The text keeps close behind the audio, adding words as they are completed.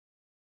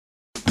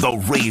The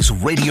Rays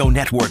Radio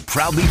Network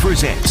proudly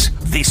presents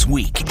This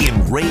Week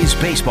in Rays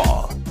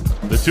Baseball.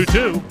 The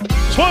 2-2.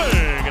 Swing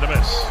and a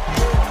miss.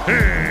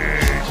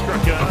 He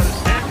struck out.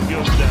 His hand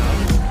goes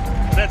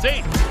down. That's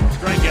 8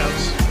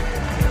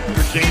 strikeouts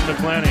for Shane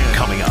McClanahan.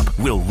 Coming up,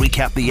 we'll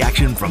recap the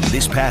action from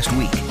this past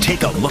week,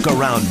 take a look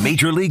around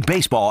Major League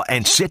Baseball,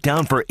 and sit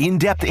down for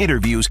in-depth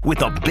interviews with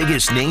the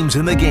biggest names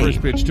in the game.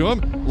 First pitch to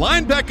him.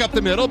 Line back up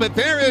the middle, but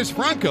there is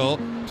Franco.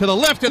 To the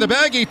left of the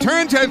bag, he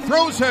turns and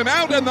throws him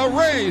out, and the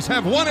Rays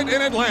have won it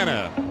in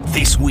Atlanta.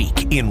 This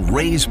Week in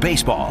Rays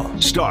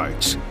Baseball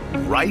starts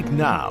right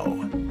now.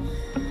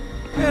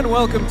 And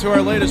welcome to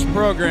our latest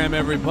program,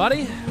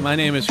 everybody. My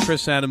name is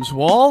Chris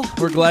Adams-Wall.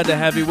 We're glad to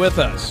have you with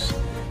us.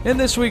 In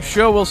this week's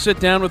show, we'll sit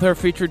down with our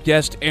featured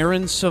guest,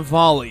 Aaron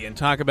Civale, and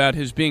talk about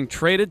his being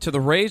traded to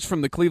the Rays from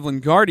the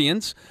Cleveland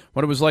Guardians,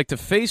 what it was like to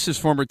face his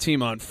former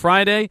team on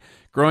Friday,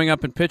 growing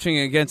up and pitching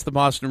against the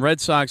Boston Red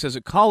Sox as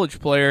a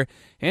college player,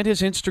 and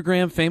his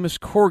Instagram-famous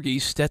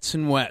corgi,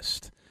 Stetson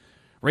West.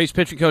 Rays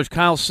pitching coach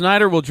Kyle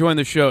Snyder will join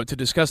the show to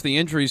discuss the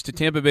injuries to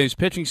Tampa Bay's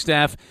pitching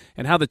staff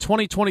and how the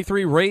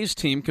 2023 Rays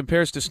team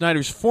compares to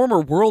Snyder's former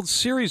World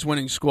Series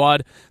winning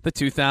squad, the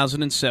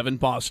 2007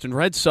 Boston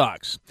Red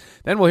Sox.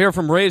 Then we'll hear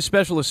from Rays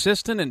special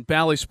assistant and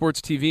Bally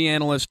Sports TV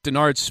analyst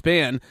Denard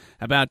Span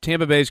about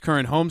Tampa Bay's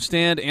current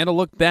homestand and a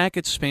look back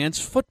at Span's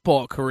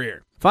football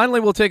career.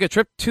 Finally, we'll take a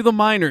trip to the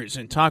minors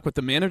and talk with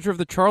the manager of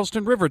the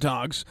Charleston River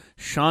Dogs,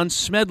 Sean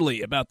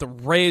Smedley, about the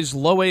Rays'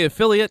 Low-A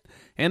affiliate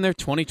and their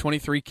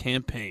 2023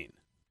 campaign.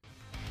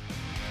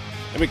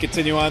 And we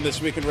continue on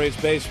This Week in Rays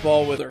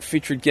Baseball with our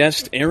featured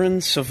guest, Aaron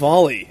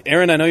Civale.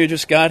 Aaron, I know you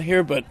just got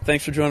here, but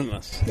thanks for joining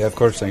us. Yeah, of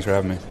course. Thanks for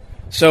having me.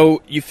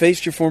 So you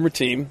faced your former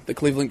team, the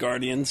Cleveland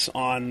Guardians,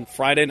 on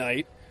Friday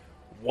night.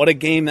 What a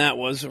game that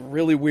was, a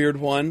really weird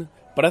one.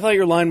 But I thought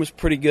your line was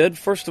pretty good.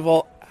 First of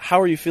all, how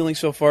are you feeling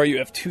so far? You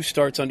have 2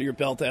 starts under your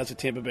belt as a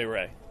Tampa Bay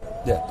Ray.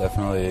 Yeah,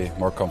 definitely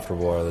more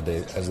comfortable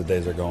as the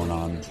days are going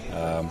on.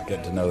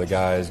 Getting to know the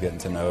guys, getting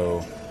to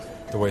know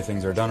the way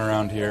things are done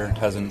around here.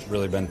 Hasn't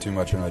really been too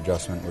much of an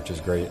adjustment, which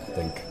is great. I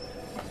think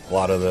a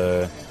lot of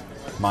the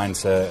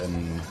mindset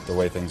and the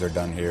way things are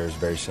done here is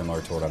very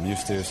similar to what I'm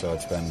used to, so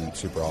it's been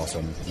super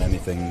awesome. And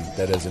anything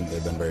that isn't,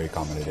 they've been very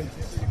accommodating.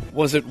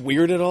 Was it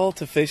weird at all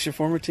to face your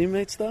former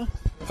teammates, though?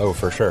 Oh,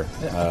 for sure.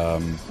 Yeah.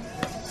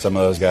 Some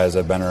of those guys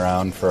have been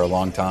around for a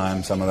long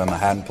time. Some of them I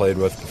hadn't played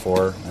with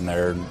before, and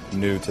they're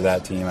new to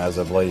that team as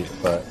of late.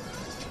 But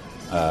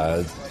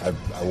I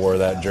wore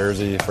that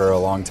jersey for a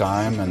long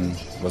time and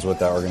was with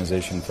that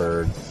organization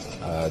for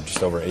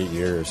just over 8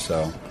 years.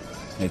 So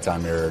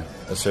anytime you're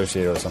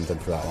associated with something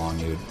for that long,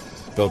 you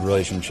build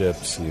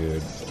relationships,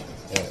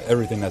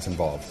 everything that's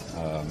involved.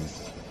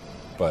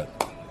 But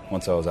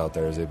once I was out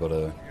there, I was able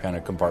to kind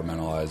of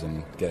compartmentalize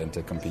and get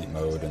into compete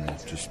mode and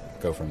just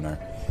go from there.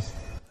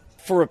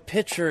 For a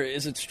pitcher,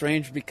 is it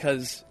strange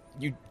because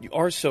you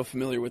are so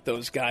familiar with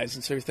those guys,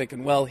 and so you're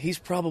thinking, well, he's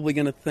probably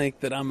going to think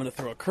that I'm going to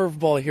throw a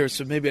curveball here,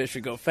 so maybe I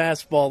should go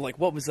fastball. Like,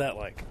 what was that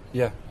like?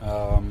 Yeah,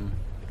 I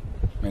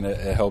mean,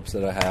 it helps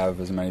that I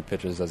have as many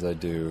pitches as I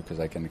do because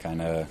I can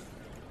kind of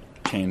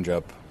change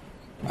up.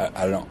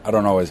 I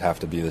don't always have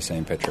to be the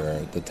same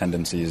pitcher. The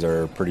tendencies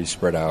are pretty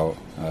spread out.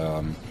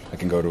 I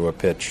can go to a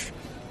pitch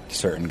to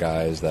certain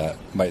guys that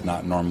might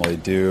not normally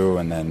do,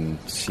 and then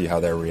see how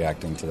they're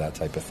reacting to that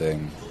type of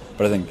thing.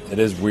 But I think it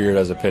is weird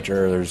as a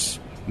pitcher. There's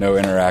no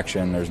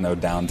interaction. There's no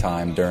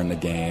downtime during the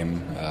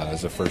game. It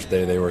was the first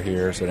day they were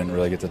here, so I didn't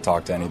really get to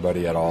talk to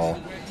anybody at all.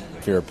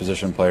 If you're a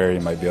position player, you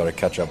might be able to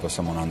catch up with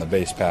someone on the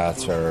base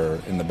paths or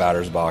in the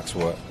batter's box,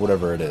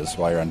 whatever it is,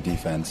 while you're on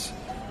defense.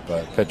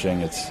 But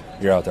pitching,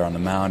 you're out there on the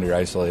mound, you're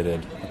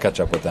isolated. You catch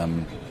up with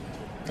them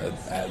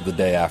the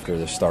day after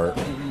the start.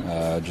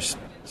 Just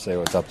say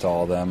what's up to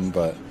all of them,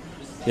 but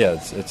yeah,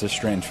 it's a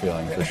strange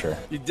feeling for sure.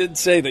 You did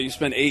say that you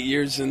spent 8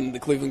 years in the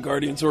Cleveland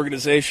Guardians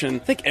organization. I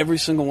think every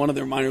single one of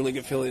their minor league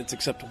affiliates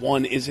except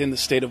one is in the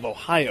state of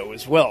Ohio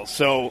as well.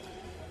 So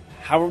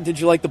how did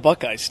you like the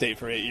Buckeyes stay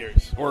for 8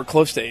 years, or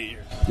close to 8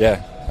 years?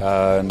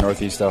 Yeah,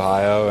 Northeast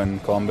Ohio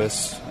and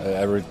Columbus,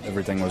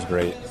 everything was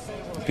great.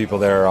 The people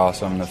there are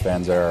awesome, the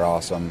fans there are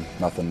awesome,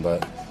 nothing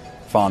but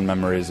fond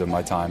memories of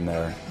my time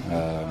there.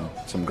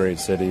 Some great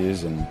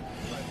cities and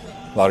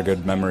a lot of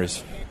good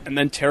memories. And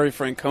then Terry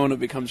Francona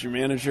becomes your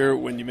manager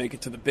when you make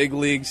it to the big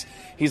leagues.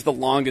 He's the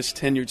longest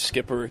tenured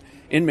skipper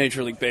in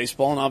Major League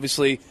Baseball, and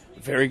obviously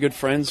very good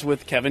friends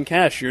with Kevin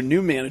Cash, your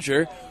new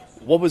manager.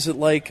 What was it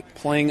like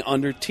playing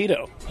under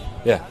Tito?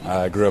 Yeah,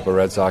 I grew up a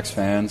Red Sox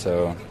fan,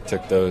 so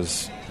took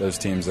those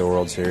teams to the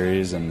World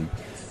Series and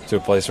to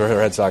a place where the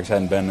Red Sox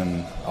hadn't been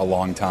in a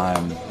long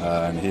time,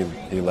 and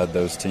he led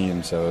those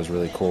teams, so it was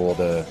really cool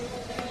to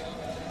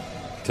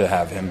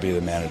have him be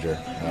the manager.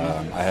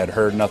 I had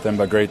heard nothing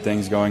but great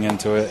things going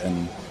into it,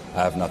 and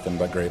I have nothing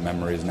but great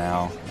memories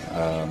now.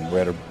 We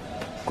had a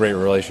great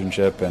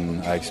relationship,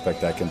 and I expect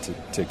that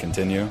to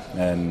continue.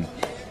 And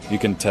you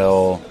can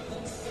tell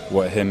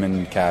what him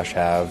and Cash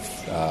have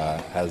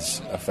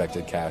has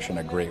affected Cash in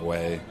a great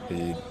way.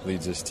 He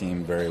leads his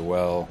team very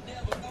well.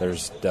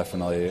 There's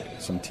definitely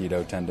some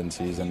Tito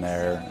tendencies in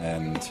there,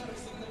 and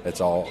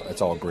it's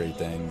all great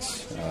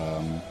things.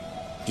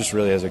 Just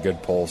really has a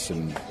good pulse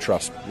and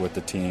trust with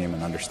the team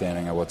and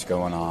understanding of what's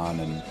going on,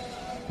 and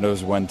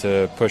knows when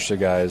to push the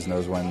guys,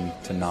 knows when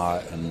to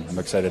not, and I'm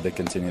excited to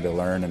continue to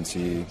learn and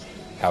see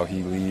how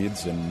he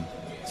leads, and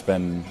it's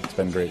been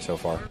great so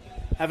far.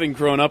 Having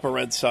grown up a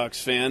Red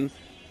Sox fan,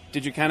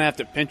 did you kind of have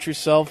to pinch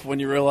yourself when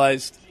you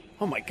realized,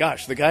 oh my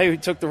gosh, the guy who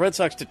took the Red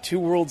Sox to 2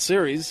 World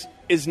Series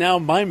is now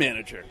my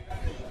manager?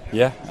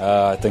 Yeah,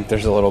 I think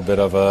there's a little bit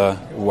of a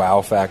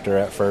wow factor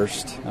at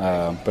first,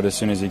 but as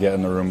soon as you get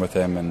in the room with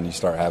him and you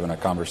start having a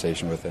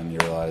conversation with him, you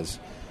realize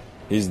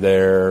he's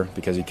there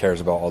because he cares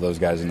about all those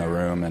guys in the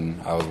room,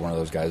 and I was one of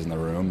those guys in the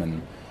room,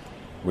 and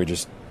we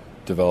just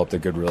developed a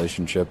good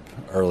relationship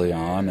early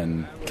on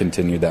and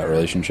continued that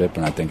relationship,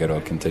 and I think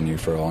it'll continue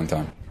for a long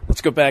time.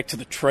 Let's go back to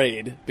the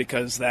trade,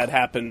 because that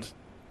happened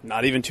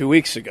not even 2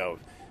 weeks ago.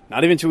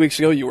 Not even 2 weeks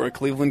ago, you were a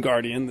Cleveland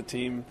Guardian, the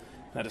team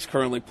that is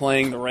currently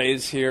playing the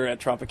Rays here at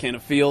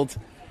Tropicana Field.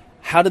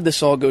 How did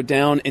this all go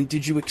down, and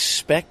did you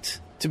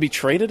expect to be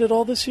traded at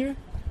all this year?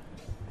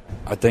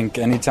 I think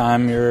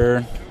anytime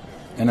you're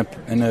in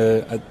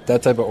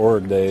that type of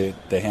org, they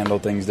handle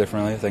things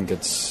differently. I think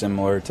it's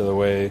similar to the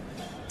way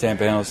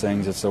Tampa handles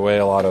things. It's the way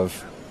a lot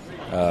of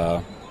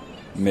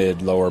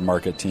mid-lower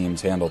market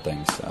teams handle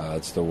things.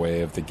 It's the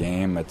way of the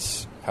game.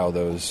 It's how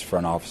those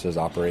front offices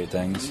operate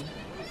things.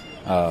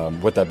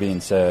 With that being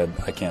said,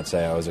 I can't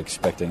say I was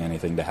expecting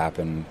anything to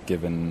happen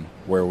given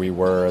where we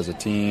were as a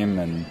team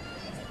and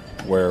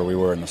where we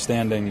were in the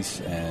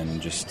standings,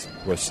 and just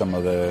with some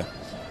of the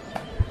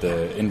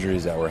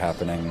injuries that were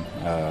happening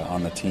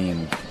on the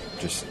team,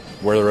 just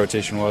where the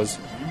rotation was.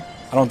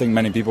 I don't think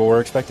many people were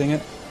expecting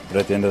it, but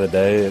at the end of the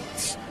day,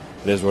 it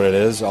is what it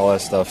is. All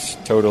that stuff's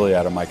totally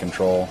out of my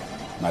control.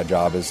 My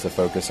job is to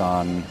focus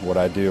on what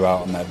I do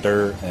out in that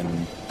dirt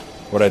and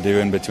what I do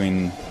in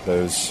between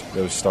those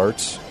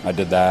starts. I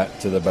did that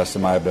to the best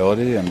of my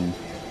ability, and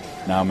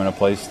now I'm in a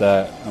place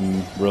that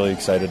I'm really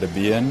excited to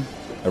be in.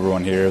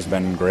 Everyone here has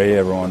been great.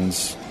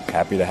 Everyone's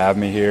happy to have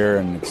me here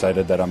and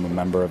excited that I'm a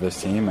member of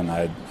this team, and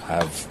I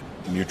have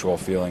mutual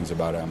feelings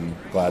about it. I'm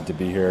glad to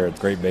be here. It's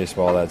great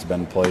baseball that's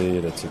been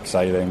played. It's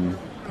exciting.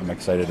 I'm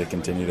excited to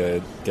continue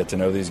to get to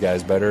know these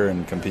guys better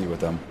and compete with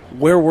them.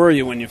 Where were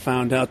you when you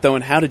found out, though,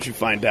 and how did you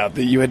find out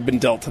that you had been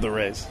dealt to the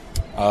Rays?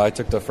 I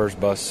took the first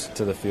bus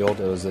to the field.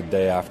 It was the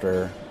day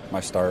after my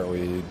start.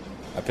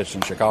 I pitched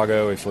in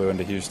Chicago. We flew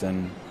into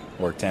Houston,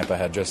 where Tampa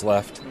had just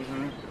left,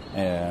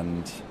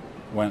 and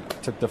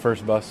took the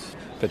first bus.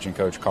 Pitching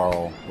coach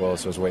Carl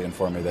Willis was waiting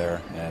for me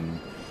there and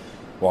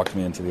walked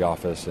me into the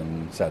office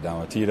and sat down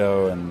with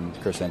Tito, and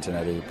Chris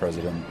Antonetti,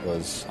 president,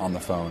 was on the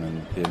phone,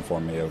 and he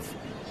informed me of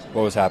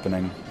what was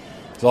happening.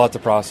 It's a lot to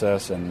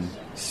process, and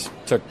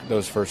took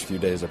those first few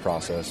days of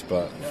process,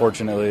 but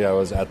fortunately I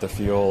was at the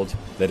field.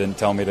 They didn't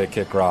tell me to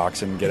kick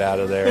rocks and get out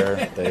of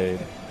there. They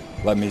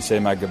let me say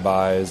my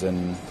goodbyes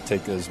and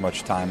take as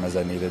much time as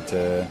I needed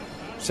to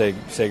say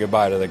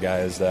goodbye to the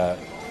guys that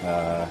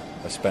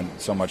I spent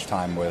so much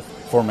time with,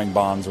 forming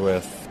bonds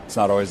with. It's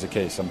not always the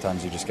case.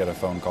 Sometimes you just get a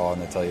phone call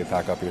and they tell you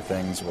pack up your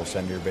things, we'll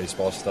send your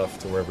baseball stuff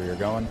to wherever you're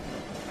going.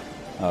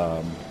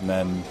 And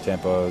then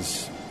Tampa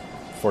was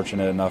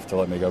fortunate enough to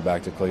let me go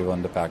back to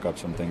Cleveland to pack up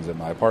some things at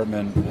my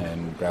apartment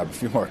and grab a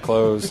few more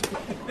clothes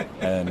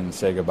and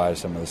say goodbye to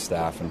some of the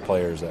staff and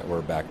players that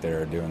were back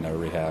there doing their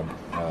rehab,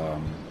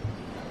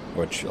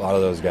 which a lot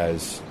of those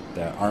guys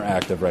that aren't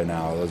active right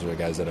now, those are the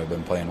guys that I've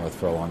been playing with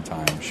for a long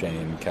time.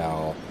 Shane,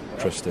 Cal,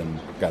 Tristan.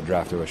 Got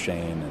drafted with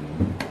Shane,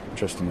 and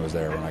Tristan was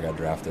there when I got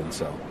drafted.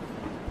 So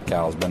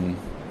Cal's been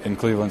in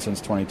Cleveland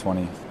since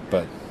 2020,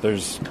 but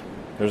there's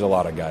a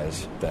lot of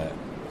guys that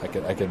I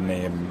could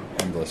name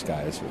endless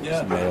guys.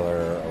 Yeah.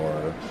 Naylor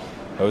or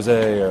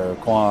Jose or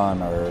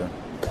Quan or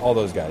all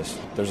those guys.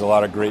 There's a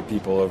lot of great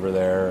people over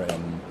there,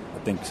 and I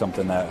think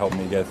something that helped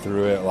me get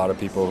through it, a lot of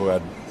players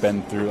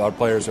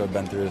who had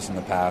been through this in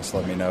the past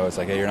let me know it's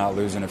like, hey, you're not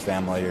losing a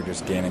family, you're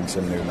just gaining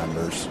some new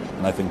members.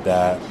 And I think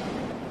that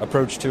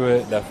approach to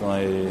it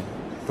definitely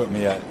put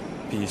me at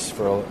peace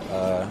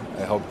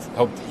it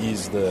helped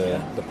ease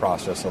the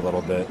process a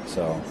little bit.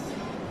 So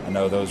I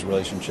know those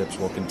relationships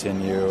will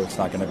continue. It's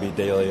not going to be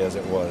daily as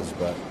it was,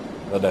 but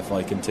they'll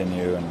definitely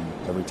continue, and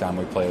every time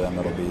we play them,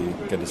 it'll be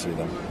good to see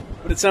them.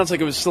 But it sounds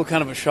like it was still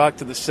kind of a shock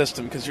to the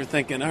system, because you're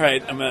thinking, all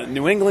right, I'm a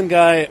New England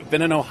guy, I've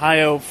been in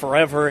Ohio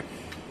forever,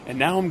 and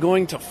now I'm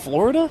going to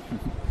Florida?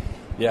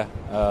 Yeah.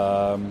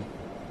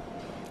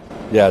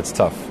 It's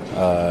tough.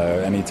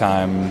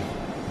 Anytime,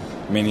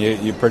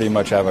 you pretty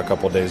much have a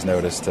couple days'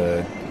 notice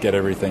to get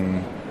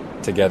everything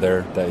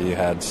together that you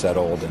had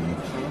settled, and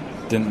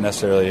didn't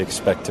necessarily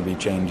expect to be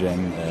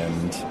changing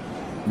and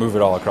move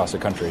it all across the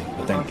country.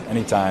 I think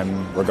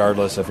anytime,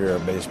 regardless if you're a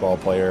baseball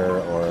player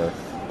or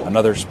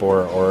another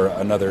sport or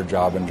another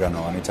job in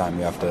general, anytime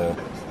you have to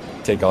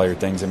take all your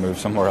things and move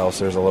somewhere else,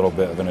 there's a little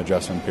bit of an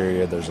adjustment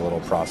period. There's a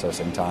little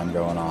processing time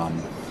going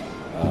on.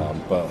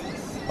 But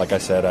like I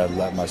said, I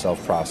let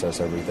myself process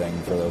everything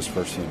for those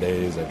first few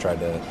days. I tried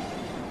to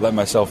let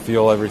myself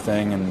feel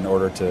everything in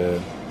order to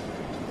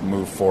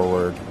move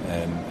forward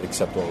and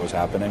accept what was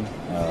happening.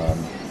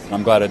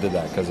 I'm glad I did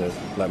that because it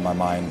let my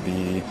mind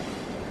be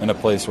in a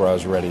place where I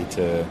was ready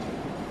to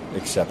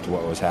accept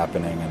what was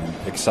happening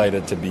and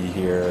excited to be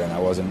here, and I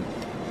wasn't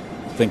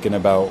thinking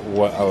about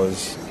what I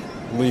was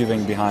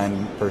leaving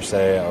behind per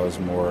se. I was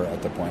more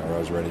at the point where I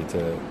was ready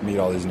to meet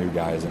all these new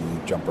guys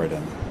and jump right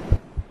in.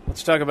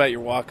 Let's talk about your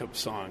walk-up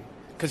song,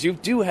 because you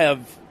do have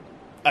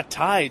a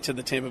tie to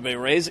the Tampa Bay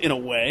Rays in a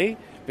way,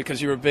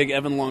 because you're a big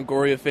Evan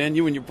Longoria fan.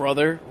 You and your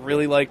brother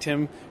really liked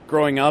him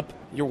growing up.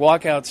 Your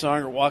walkout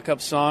song or walk-up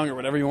song or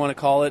whatever you want to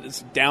call it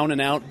is Down and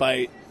Out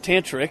by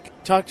Tantric.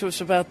 Talk to us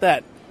about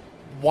that.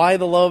 Why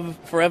the love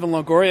for Evan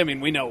Longoria? I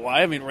mean, we know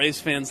why. I mean, Rays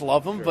fans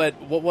love him,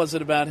 but what was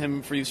it about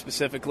him for you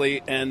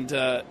specifically? And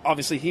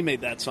obviously he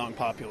made that song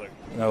popular.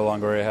 No,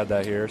 Longoria had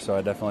that here, so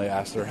I definitely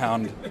asked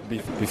around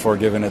before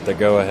giving it the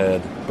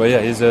go-ahead. But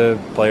yeah, he's a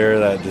player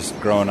that just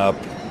growing up,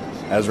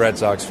 as Red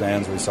Sox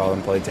fans, we saw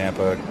them play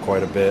Tampa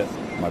quite a bit.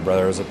 My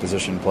brother was a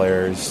position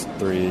player. He's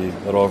a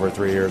little over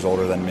 3 years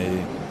older than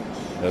me.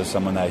 It was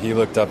someone that he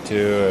looked up to.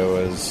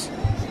 It was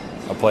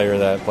a player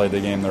that played the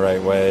game the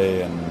right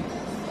way, and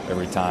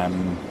every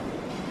time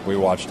we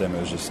watched him,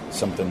 it was just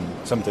something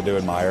to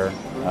admire.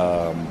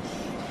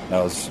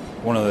 That was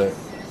one of the.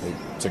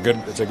 It's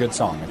a good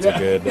song. It's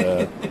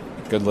a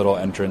good little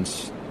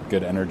entrance.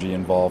 Good energy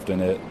involved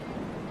in it,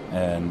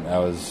 and that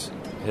was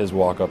his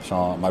walk-up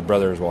song. My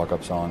brother's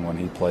walk-up song when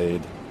he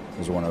played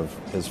was one of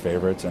his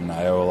favorites, and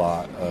I owe a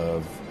lot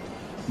of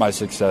my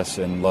success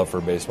and love for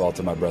baseball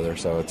to my brother.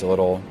 So it's a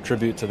little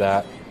tribute to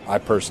that. I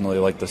personally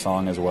like the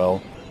song as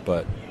well,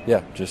 but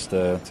yeah, just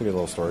it's a good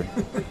little story.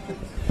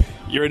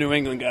 You're a New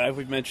England guy.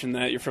 We've mentioned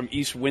that. You're from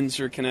East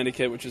Windsor,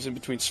 Connecticut, which is in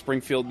between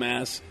Springfield,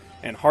 Mass,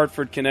 and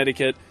Hartford,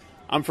 Connecticut.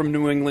 I'm from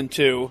New England,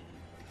 too.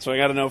 So I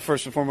got to know,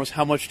 first and foremost,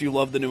 how much do you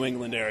love the New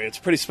England area? It's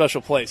a pretty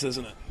special place,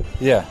 isn't it?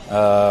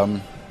 Yeah.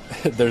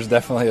 There's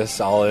definitely a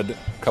solid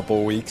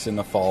couple weeks in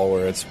the fall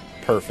where it's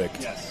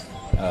perfect. Yes.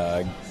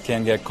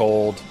 Can get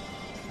cold.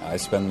 I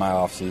spend my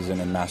off-season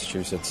in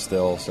Massachusetts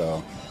still,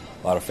 so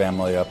a lot of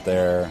family up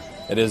there.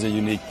 It is a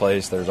unique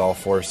place. There's all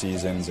 4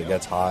 seasons. It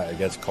gets hot. It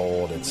gets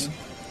cold. It's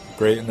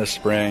great in the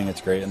spring.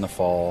 It's great in the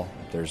fall.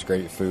 There's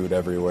great food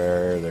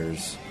everywhere.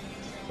 There's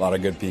a lot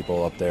of good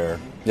people up there.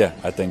 Yeah,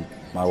 I think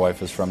my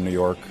wife is from New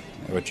York,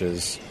 which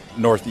is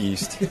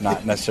northeast,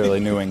 not necessarily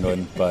New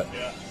England, but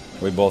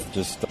we both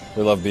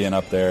we love being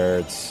up there.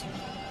 It's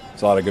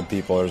a lot of good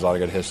people. There's a lot of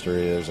good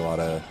history. There's a lot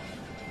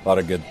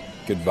of good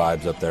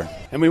vibes up there.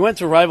 And we went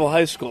to rival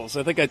high schools.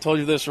 I think I told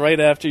you this right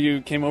after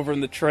you came over in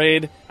the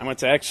trade. I went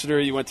to Exeter.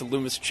 You went to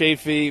Loomis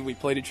Chaffee. We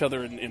played each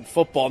other in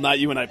football. Not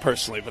you and I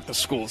personally, but the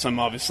schools. I'm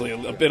obviously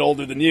a bit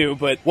older than you.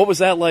 But what was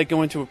that like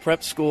going to a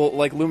prep school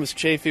like Loomis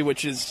Chaffee,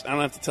 which is, I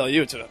don't have to tell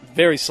you, it's a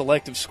very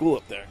selective school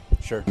up there.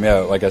 Sure. Yeah,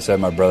 like I said,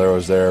 my brother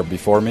was there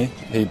before me.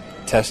 He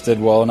tested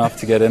well enough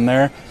to get in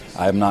there.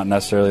 I'm not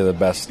necessarily the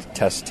best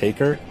test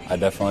taker. I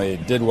definitely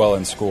did well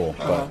in school,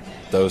 but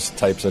those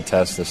types of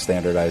tests, the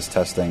standardized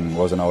testing,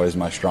 wasn't always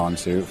my strong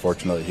suit.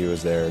 Fortunately, he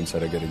was there and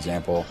set a good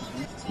example.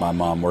 My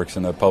mom works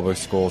in the public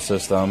school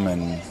system,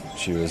 and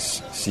she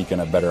was seeking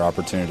a better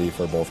opportunity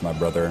for both my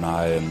brother and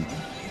I, and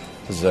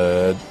it was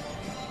a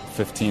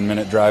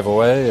 15-minute drive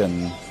away,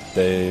 and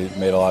they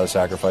made a lot of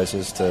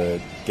sacrifices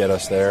to get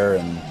us there,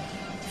 and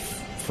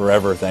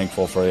forever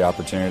thankful for the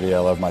opportunity. I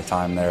love my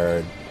time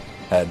there.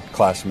 Had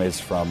classmates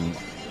from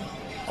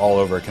all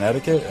over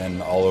Connecticut and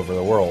all over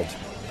the world.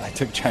 I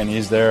took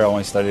Chinese there. I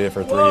only studied it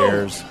for 3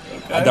 years.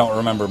 Okay. I don't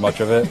remember much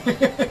of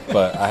it,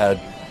 but I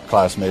had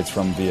classmates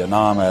from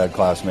Vietnam. I had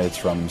classmates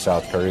from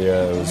South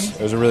Korea.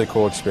 It was a really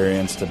cool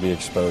experience to be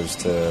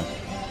exposed to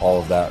all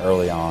of that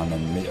early on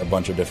and meet a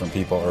bunch of different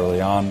people early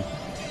on.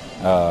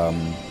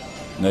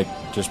 Nick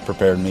just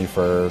prepared me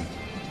for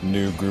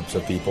new groups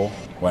of people.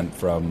 Went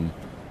from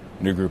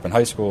a new group in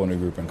high school, a new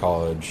group in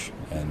college,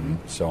 and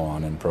so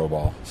on in pro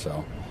ball.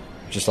 So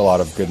just a lot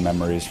of good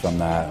memories from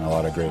that and a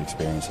lot of great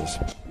experiences.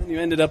 And you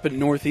ended up at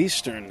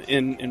Northeastern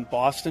in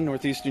Boston,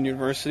 Northeastern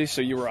University,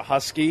 so you were a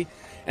Husky.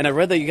 And I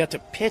read that you got to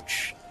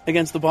pitch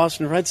against the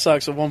Boston Red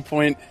Sox at one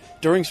point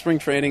during spring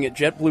training at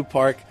JetBlue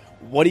Park.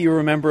 What do you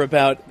remember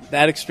about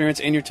that experience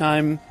and your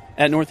time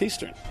at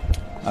Northeastern?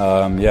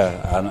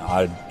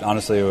 I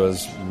honestly, it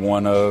was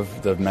one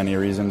of the many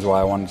reasons why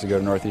I wanted to go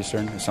to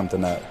Northeastern. It's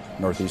something that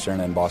Northeastern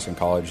and Boston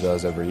College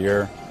does every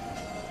year.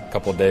 A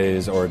couple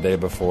days or a day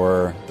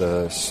before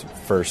the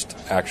first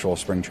actual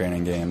spring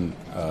training game,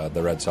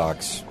 the Red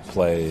Sox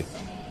play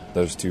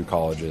those two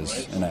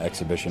colleges in an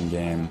exhibition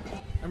game.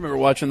 I remember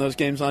watching those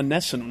games on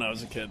Nesson when I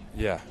was a kid.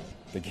 Yeah,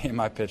 the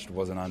game I pitched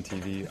wasn't on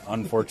TV,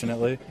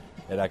 unfortunately.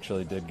 It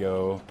actually did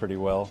go pretty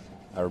well.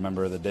 I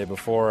remember the day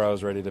before I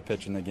was ready to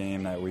pitch in the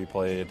game that we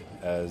played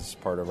as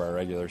part of our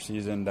regular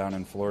season down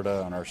in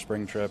Florida on our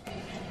spring trip.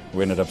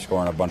 We ended up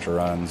scoring a bunch of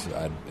runs.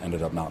 I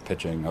ended up not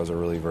pitching. I was a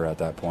reliever at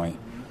that point.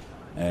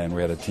 And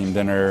we had a team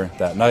dinner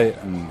that night,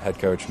 and head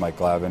coach Mike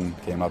Glavin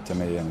came up to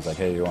me and was like,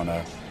 "Hey, you want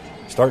to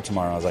start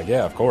tomorrow?" I was like,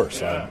 "Yeah, of course."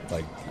 Yeah.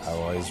 I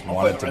always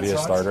wanted to be a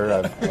starter.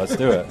 Let's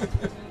do it.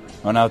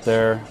 Went out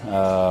there.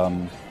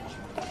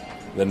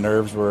 the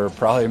nerves were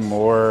probably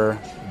more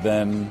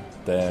than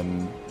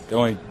the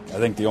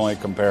only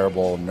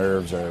comparable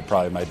nerves are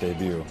probably my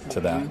debut to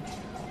that.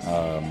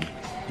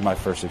 My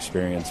first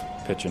experience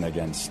pitching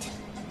against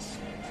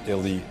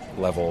elite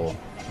level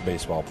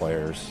baseball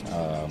players.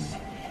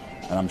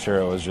 And I'm sure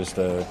it was just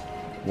a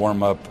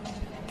warm-up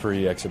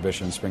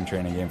pre-exhibition spring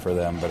training game for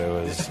them, but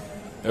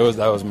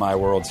that was my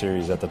World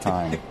Series at the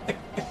time.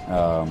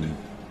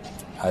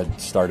 I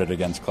started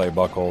against Clay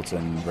Buchholz,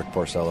 and Rick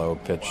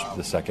Porcello pitched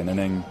the second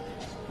inning,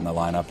 and the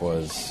lineup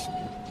was,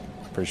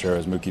 pretty sure it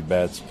was Mookie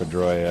Betts,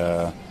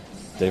 Pedroia,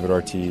 David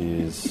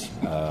Ortiz,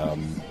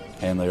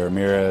 Hanley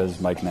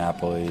Ramirez, Mike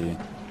Napoli,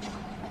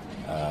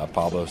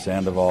 Pablo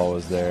Sandoval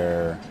was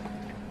there,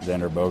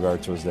 Xander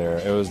Bogaerts was there.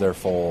 It was their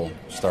full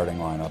starting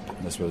lineup.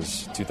 This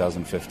was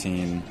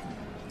 2015.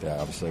 Yeah,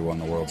 obviously won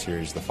the World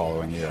Series the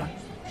following year.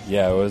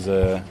 Yeah, it was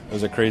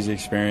a crazy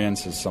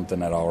experience. It's something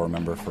that I'll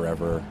remember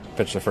forever.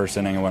 Pitched the first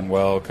inning, it went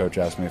well. Coach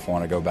asked me if I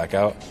want to go back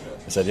out.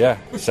 I said, yeah.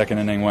 The second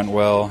inning went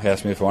well. He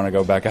asked me if I want to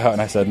go back out,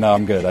 and I said, no,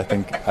 I'm good. I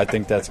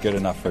think that's good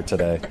enough for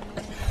today.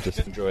 Just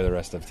enjoy the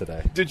rest of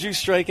today. Did you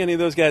strike any of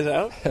those guys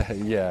out?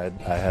 Yeah,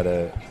 I had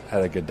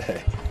a good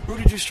day. Who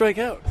did you strike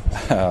out?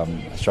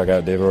 I struck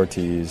out David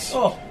Ortiz,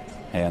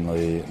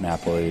 Hanley,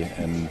 Napoli,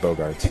 and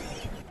Bogaerts.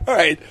 All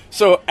right.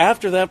 So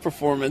after that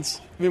performance,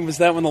 was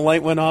that when the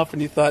light went off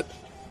and you thought,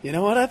 you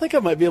know what, I think I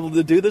might be able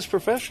to do this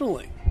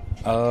professionally?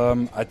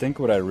 I think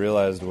what I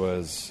realized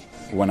was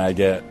when I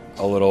get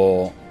a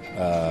little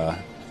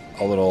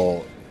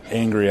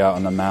angry out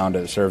on the mound,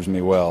 it serves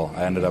me well.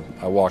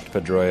 I walked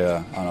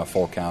Pedroia on a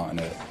full count, and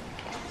it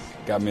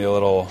got me a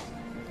little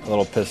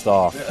pissed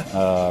off,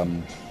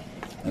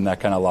 and that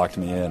kind of locked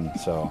me in.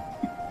 So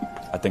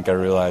I think I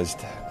realized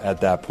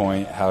at that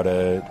point how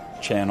to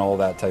channel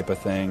that type of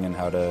thing and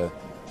how to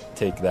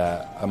take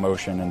that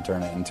emotion and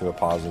turn it into a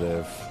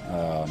positive.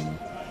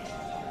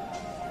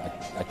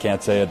 I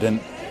can't say it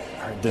didn't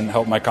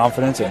help my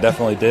confidence. It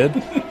definitely did.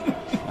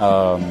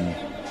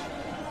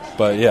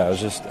 But yeah, it was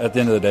just, at the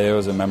end of the day, it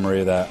was a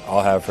memory that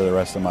I'll have for the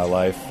rest of my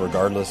life,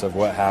 regardless of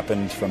what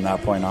happened from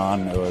that point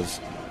on. It was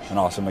an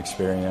awesome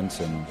experience,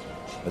 and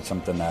it's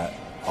something that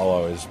I'll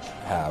always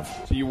have.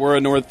 So you were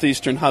a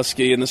Northeastern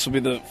Husky, and this will be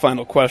the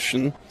final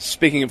question.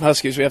 Speaking of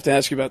Huskies, we have to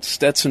ask you about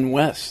Stetson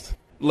West.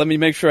 Let me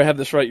make sure I have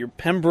this right. You're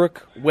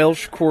Pembroke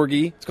Welsh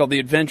Corgi. It's called The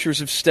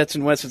Adventures of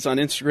Stetson West. It's on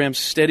Instagram,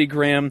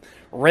 Steadygram.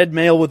 Red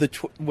male with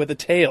a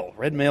tail.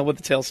 Red male with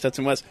a tail,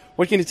 Stetson West.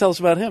 What can you tell us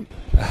about him?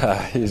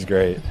 He's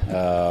great.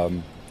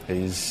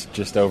 He's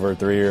just over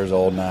 3 years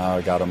old now.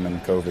 I got him in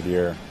COVID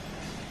year.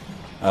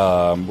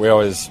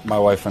 My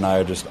wife and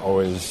I just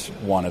always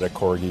wanted a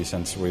Corgi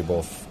since we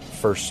both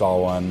first saw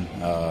one.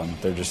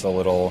 They're just a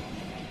little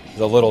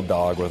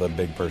dog with a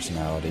big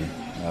personality.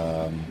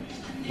 A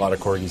lot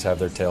of Corgis have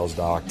their tails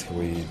docked.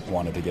 We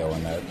wanted to get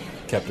one that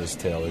kept his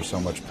tail. There's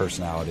so much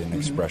personality and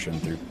expression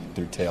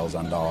through tails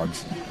on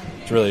dogs.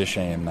 It's really a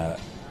shame that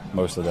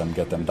most of them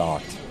get them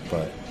docked.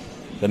 But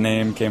the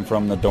name came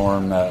from the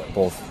dorm that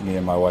both me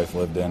and my wife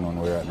lived in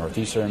when we were at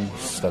Northeastern.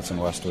 Stetson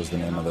West was the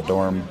name of the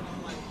dorm.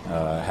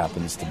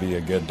 Happens to be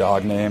a good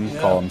dog name.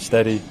 Yeah. Call him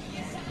Steady,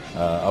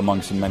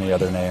 amongst many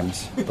other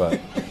names. But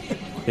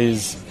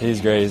he's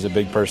great. He's a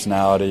big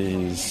personality.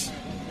 He's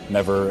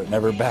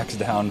never backs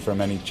down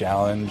from any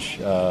challenge,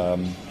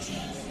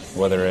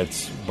 whether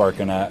it's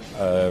barking at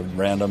a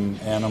random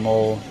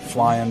animal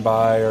flying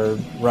by or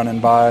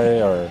running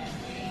by, or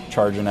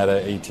charging at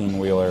an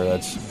 18-wheeler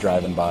that's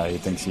driving by. He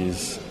thinks he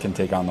can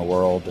take on the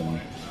world,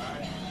 and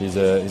he's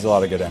a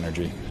lot of good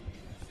energy.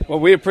 Well,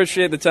 we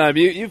appreciate the time.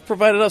 You've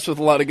provided us with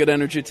a lot of good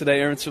energy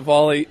today, Aaron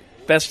Civale.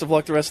 Best of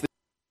luck the rest of the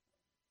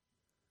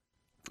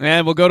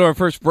And we'll go to our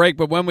first break,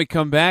 but when we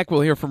come back,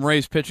 we'll hear from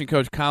Rays pitching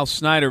coach Kyle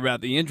Snyder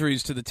about the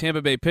injuries to the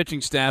Tampa Bay pitching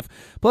staff.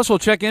 Plus, we'll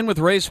check in with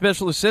Rays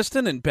special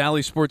assistant and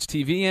Bally Sports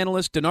TV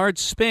analyst Denard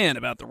Span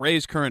about the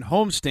Rays' current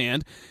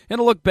homestand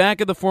and a look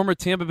back at the former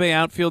Tampa Bay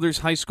outfielder's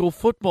high school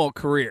football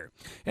career.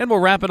 And we'll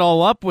wrap it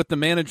all up with the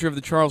manager of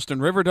the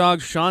Charleston River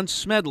Dogs, Sean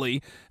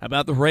Smedley,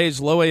 about the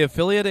Rays' Low-A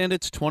affiliate and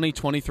its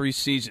 2023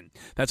 season.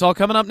 That's all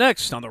coming up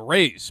next on the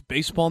Rays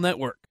Baseball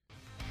Network.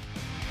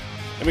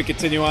 And we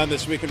continue on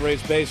this week in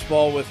Rays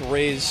baseball with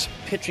Rays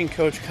pitching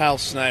coach Kyle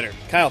Snyder.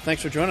 Kyle,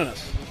 thanks for joining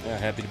us. Yeah,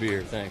 happy to be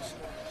here. Thanks.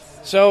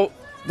 So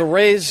the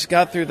Rays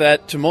got through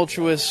that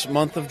tumultuous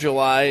month of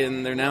July,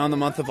 and they're now in the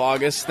month of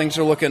August. Things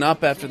are looking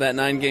up after that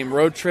 9-game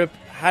road trip.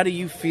 How do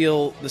you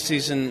feel the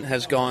season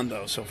has gone,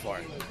 though, so far?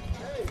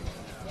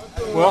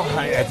 Well,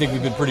 I think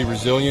we've been pretty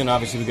resilient.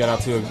 Obviously, we got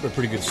out to a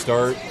pretty good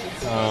start.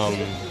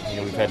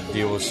 We've had to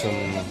deal with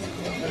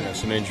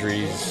some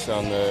injuries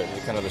on the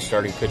kind of the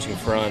starting pitching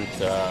front.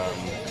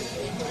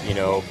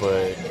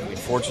 But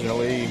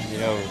fortunately,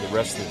 the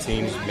rest of the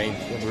team's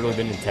really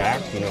been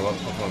intact, from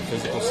a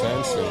physical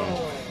sense,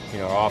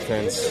 and our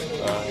offense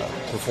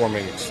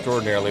performing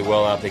extraordinarily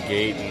well out the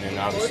gate, and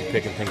obviously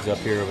picking things up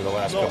here over the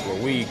last couple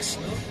of weeks.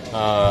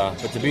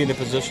 But to be in the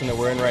position that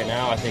we're in right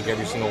now, I think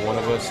every single one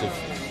of us,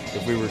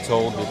 if we were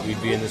told that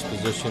we'd be in this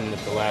position at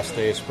the last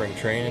day of spring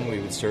training, we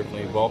would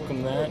certainly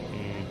welcome that.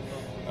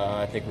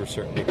 I think we're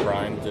certainly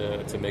primed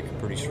to make a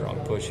pretty strong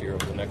push here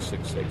over the next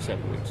 6,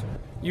 7 weeks.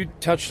 You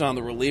touched on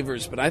the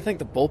relievers, but I think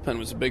the bullpen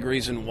was a big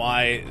reason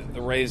why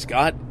the Rays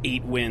got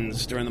 8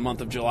 wins during the month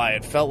of July.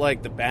 It felt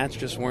like the bats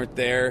just weren't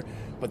there,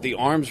 but the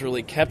arms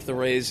really kept the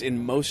Rays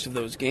in most of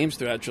those games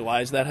throughout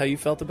July. Is that how you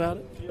felt about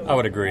it? I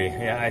would agree.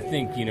 Yeah, I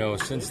think,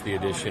 since the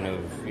addition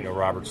of,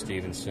 Robert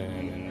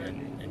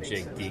Stevenson and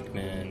Jake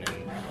Diekman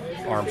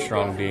and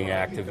Armstrong being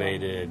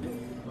activated,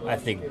 I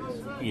think,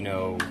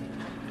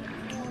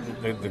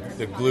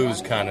 the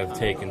glue's kind of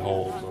taken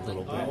hold a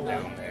little bit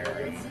down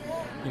there.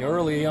 And,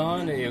 early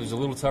on, it was a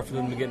little tough for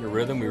them to get in a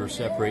rhythm. We were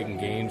separating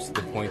games to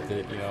the point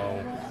that,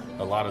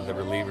 a lot of the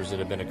relievers that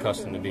have been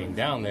accustomed to being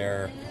down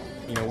there,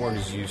 weren't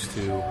as used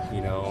to,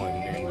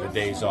 and the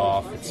days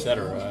off, et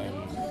cetera.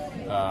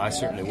 And I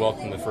certainly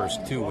welcome the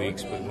first 2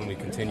 weeks, but when we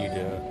continue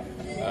to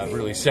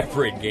really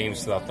separate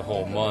games throughout the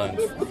whole month,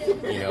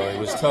 it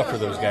was tough for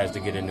those guys to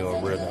get into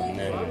a rhythm. And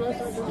then,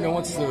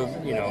 once the,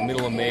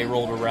 middle of May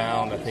rolled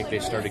around, I think they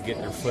started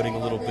getting their footing a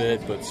little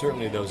bit, but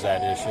certainly those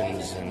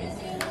additions and,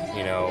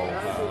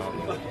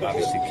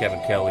 obviously Kevin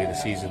Kelly, the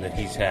season that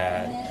he's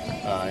had,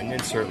 and then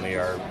certainly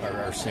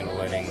our single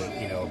inning,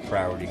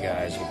 priority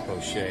guys with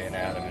Boucher and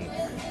Adam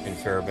and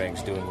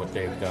Fairbanks doing what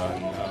they've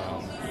done.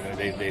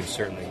 They've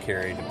certainly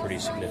carried a pretty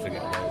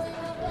significant load.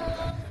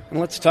 And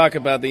let's talk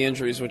about the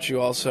injuries, which you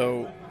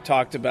also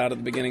talked about at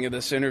the beginning of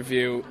this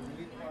interview.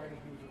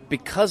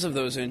 Because of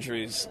those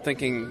injuries,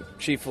 thinking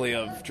chiefly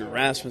of Drew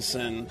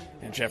Rasmussen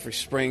and Jeffrey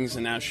Springs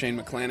and now Shane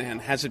McClanahan,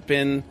 has it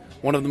been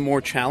one of the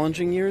more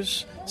challenging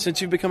years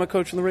since you've become a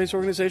coach in the Rays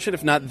organization,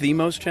 if not the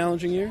most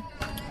challenging year?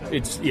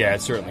 It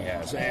certainly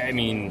has. I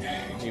mean,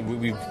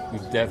 we've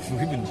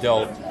been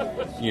dealt,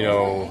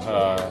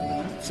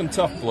 some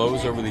tough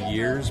blows over the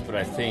years, but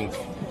I think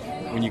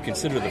when you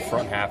consider the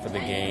front half of the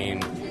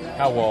game,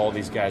 how well all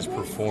these guys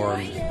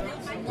performed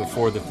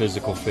before the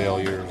physical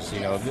failures,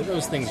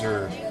 those things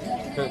they're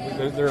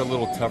a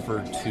little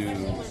tougher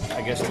to,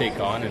 I guess, take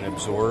on and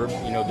absorb,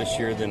 this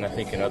year than I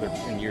think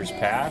in years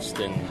past.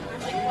 And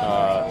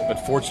but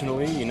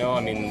fortunately,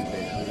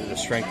 the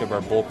strength of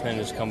our bullpen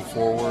has come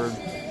forward.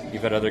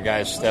 You've had other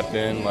guys step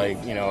in,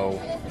 like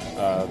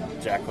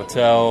Jack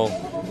Littell,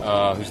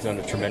 who's done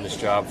a tremendous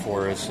job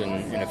for us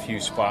in a few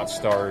spot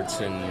starts,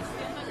 and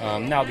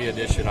now the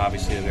addition,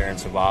 obviously, of Aaron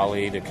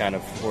Civale to kind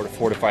of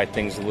fortify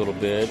things a little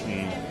bit,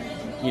 and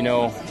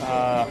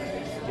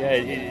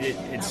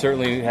it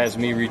certainly has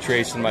me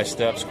retracing my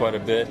steps quite a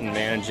bit and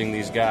managing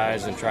these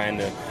guys and trying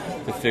to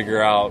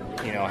figure out,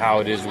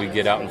 how it is we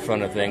get out in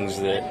front of things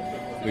that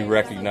we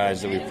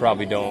recognize that we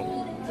probably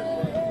don't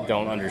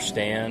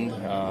understand,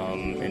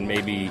 and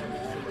maybe,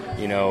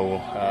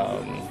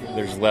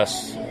 there's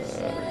less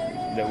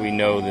that we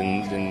know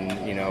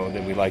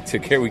than we like to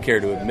care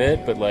to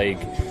admit, but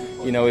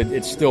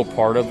it's still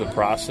part of the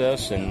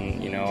process,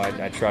 and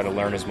I try to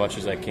learn as much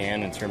as I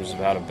can in terms of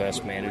how to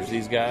best manage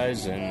these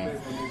guys, and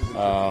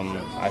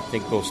I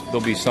think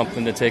there'll be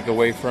something to take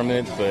away from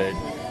it, but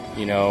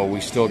we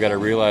still got to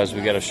realize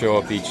we got to show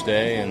up each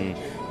day, and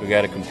we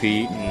got to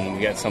compete, and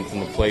we got something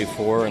to play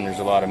for, and there's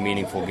a lot of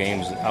meaningful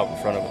games out in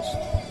front of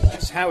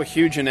us. How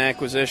huge an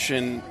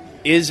acquisition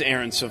is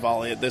Aaron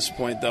Civale at this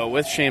point, though,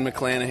 with Shane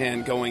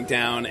McClanahan going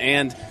down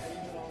and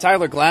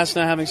Tyler Glass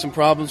now having some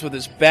problems with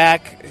his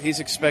back?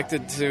 He's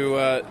expected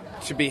to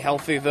be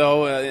healthy,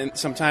 though,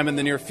 sometime in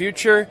the near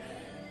future.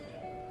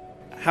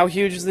 How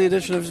huge is the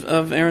addition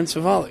of Aaron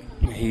Civale?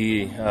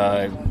 He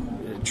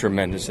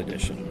tremendous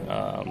addition.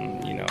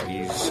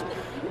 He's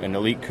an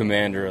elite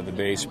commander of the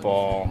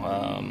baseball,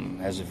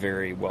 has a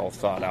very well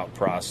thought out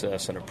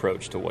process and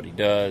approach to what he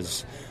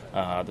does.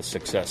 The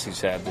success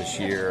he's had this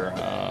year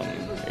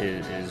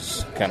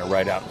is kind of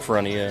right out in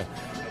front of you.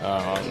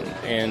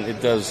 And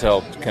it does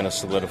help kind of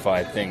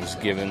solidify things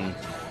given,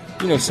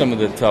 some of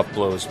the tough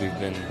blows we've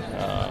been,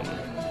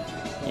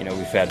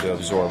 we've had to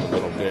absorb a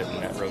little bit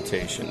in that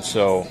rotation.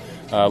 So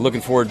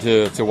looking forward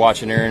to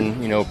watching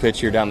Aaron,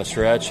 pitch here down the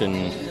stretch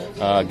and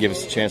give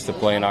us a chance to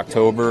play in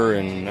October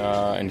and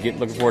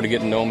looking forward to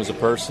getting to know him as a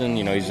person.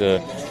 He's a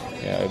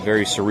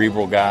very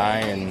cerebral guy,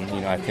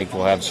 and, I think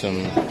we'll have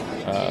some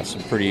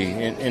pretty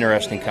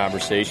interesting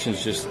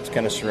conversations just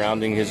kind of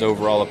surrounding his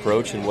overall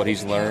approach and what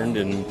he's learned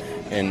and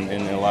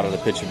a lot of the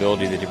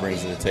pitchability that he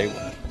brings to the table.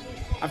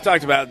 I've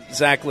talked about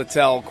Zach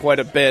Littell quite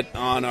a bit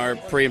on our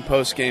pre- and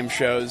post-game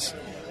shows.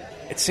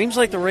 It seems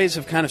like the Rays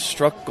have kind of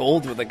struck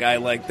gold with a guy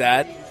like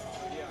that.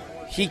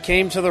 He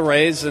came to the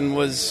Rays and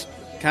was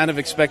kind of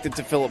expected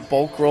to fill a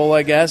bulk role,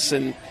 I guess,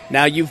 and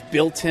now you've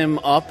built him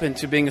up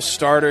into being a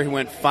starter who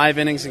went 5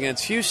 innings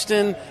against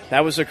Houston.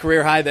 That was a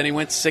career high. Then he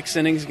went 6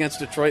 innings against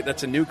Detroit.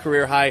 That's a new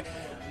career high.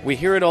 We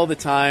hear it all the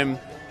time.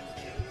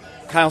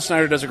 Kyle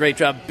Snyder does a great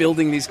job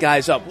building these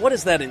guys up. What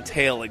does that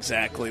entail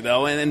exactly,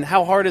 though? And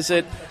how hard is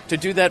it to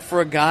do that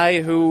for a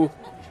guy who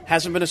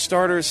hasn't been a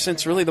starter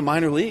since really the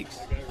minor leagues?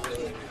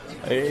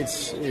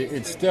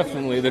 It's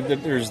definitely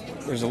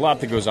there's a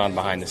lot that goes on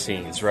behind the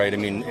scenes, right? I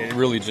mean, it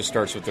really just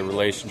starts with the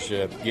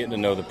relationship, getting to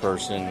know the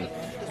person,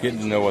 getting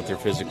to know what they're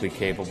physically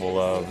capable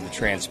of, the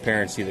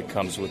transparency that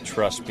comes with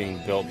trust being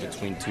built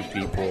between two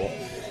people,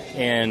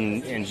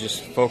 and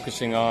just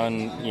focusing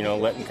on,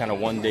 letting kind of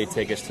one day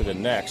take us to the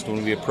next.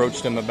 When we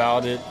approached him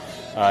about it,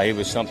 it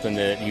was something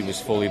that he was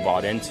fully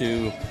bought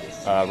into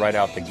right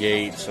out the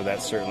gate, so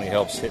that certainly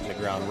helps hitting the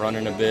ground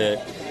running a bit.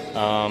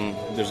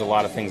 There's a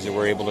lot of things that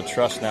we're able to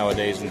trust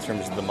nowadays in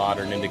terms of the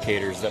modern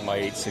indicators that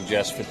might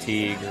suggest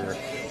fatigue or,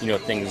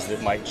 things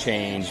that might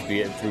change, be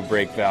it through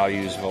brake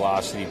values,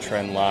 velocity,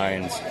 trend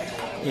lines,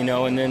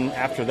 and then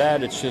after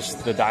that, it's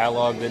just the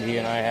dialogue that he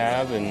and I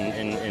have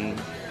and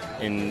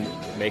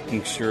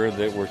making sure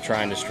that we're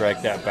trying to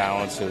strike that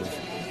balance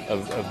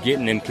of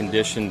getting him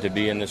conditioned to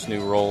be in this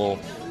new role,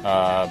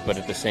 but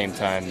at the same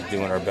time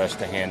doing our best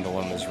to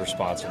handle him as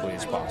responsibly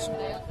as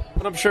possible.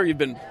 But I'm sure you've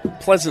been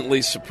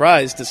pleasantly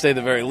surprised, to say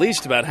the very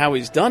least, about how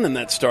he's done in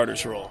that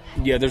starter's role.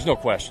 Yeah, there's no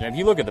question. If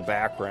you look at the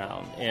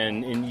background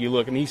and you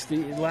look,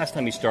 the last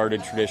time he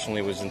started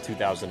traditionally was in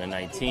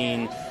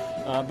 2019,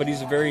 but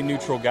he's a very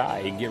neutral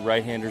guy. He can get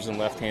right-handers and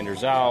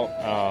left-handers out.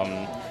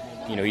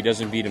 He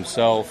doesn't beat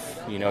himself.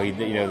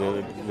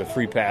 The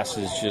free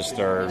passes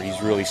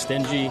he's really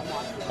stingy.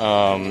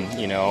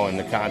 And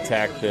the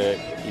contact that,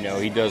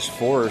 he does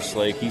force,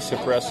 he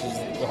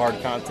suppresses the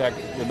hard contact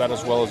about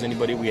as well as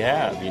anybody we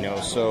have,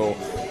 So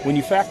when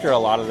you factor a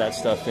lot of that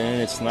stuff in,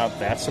 it's not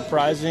that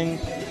surprising.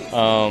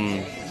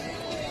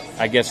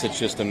 I guess it's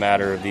just a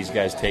matter of these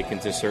guys taking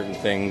to certain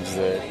things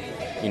that,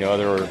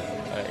 other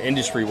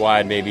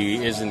industry-wide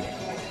maybe isn't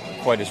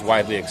quite as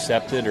widely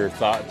accepted or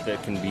thought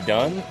that can be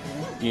done,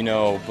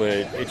 but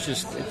it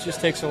just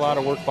takes a lot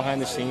of work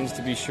behind the scenes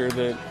to be sure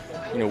that,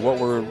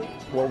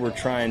 what we're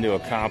trying to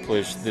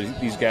accomplish,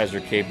 these guys are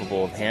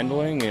capable of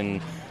handling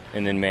and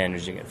then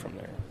managing it from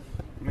there.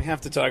 We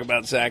have to talk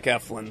about Zach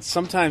Eflin.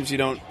 Sometimes you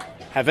don't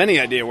have any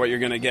idea what you're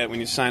going to get when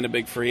you sign a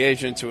big free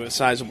agent to a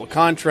sizable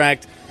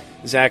contract.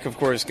 Zach, of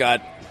course,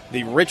 got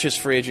the richest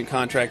free agent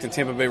contract in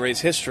Tampa Bay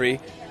Rays history.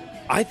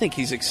 I think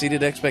he's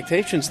exceeded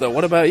expectations, though.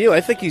 What about you?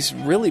 I think he's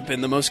really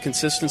been the most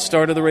consistent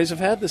starter the Rays have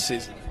had this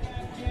season.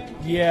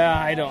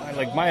 Yeah,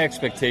 my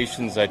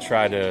expectations, I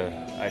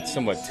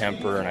somewhat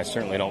temper, and I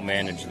certainly don't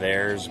manage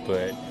theirs,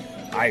 but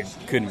I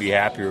couldn't be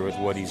happier with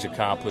what he's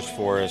accomplished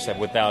for us.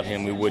 Without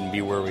him, we wouldn't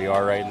be where we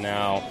are right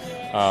now.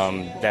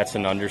 That's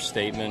an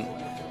understatement.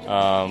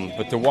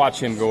 But to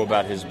watch him go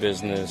about his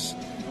business,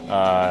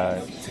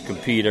 to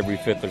compete every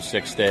fifth or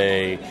sixth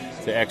day,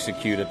 to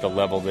execute at the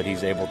level that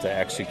he's able to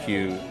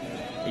execute,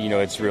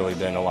 it's really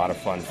been a lot of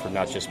fun for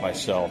not just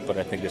myself, but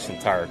I think this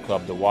entire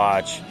club to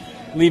watch.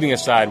 Leaving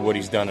aside what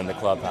he's done in the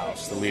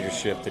clubhouse, the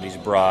leadership that he's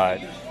brought,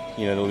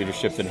 the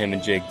leadership that him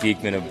and Jake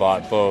Diekman have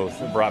brought both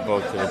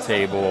to the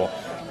table,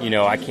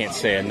 I can't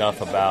say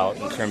enough about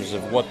in terms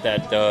of what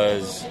that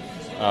does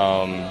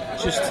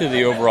just to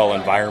the overall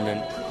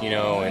environment,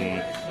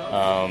 and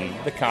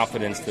the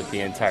confidence that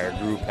the entire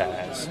group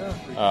has.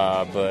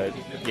 But,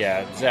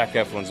 yeah, Zach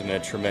Eflin's been a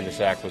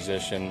tremendous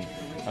acquisition,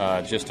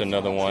 just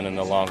another one in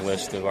the long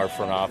list of our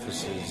front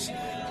office's,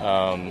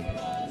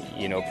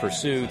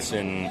 pursuits,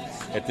 and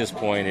at this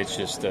point it's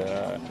just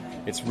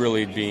it's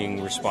really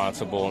being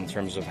responsible in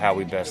terms of how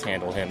we best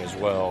handle him as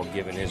well,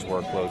 given his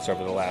workloads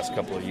over the last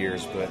couple of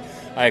years. But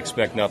I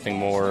expect nothing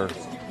more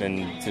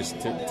than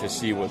to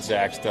see what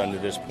Zach's done to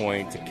this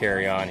point to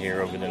carry on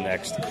here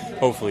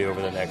hopefully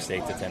over the next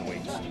 8 to 10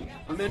 weeks.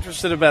 I'm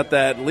interested about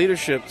that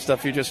leadership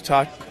stuff you just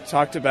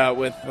talked about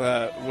with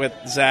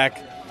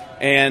Zach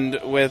and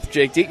with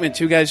Jake Diekman,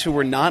 two guys who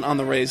were not on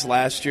the Rays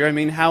last year. I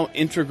mean, how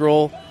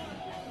integral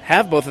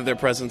have both of their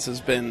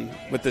presences been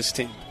with this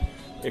team?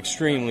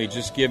 Extremely,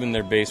 just given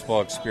their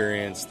baseball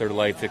experience, their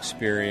life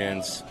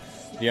experience,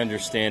 the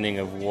understanding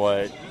of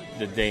what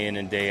the day in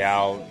and day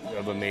out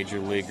of a major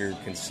leaguer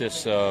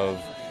consists of,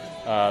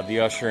 the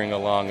ushering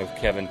along of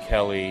Kevin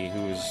Kelly,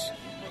 who was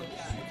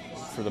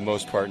for the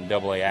most part in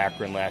AA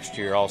Akron last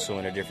year, also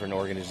in a different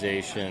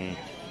organization,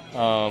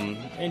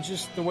 and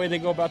just the way they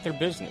go about their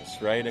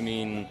business, right? I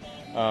mean,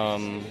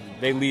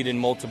 they lead in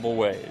multiple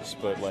ways,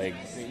 but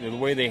the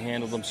way they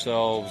handle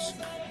themselves,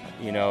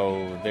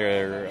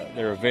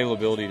 their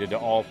availability to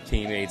all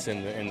teammates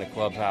in the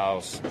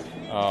clubhouse,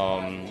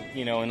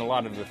 and a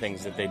lot of the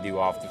things that they do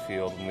off the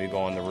field when we go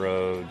on the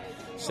road,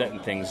 setting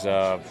things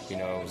up.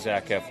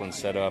 Zach Eflin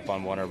set up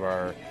on one of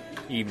our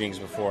evenings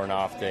before an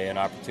off day an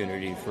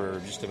opportunity for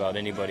just about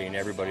anybody and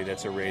everybody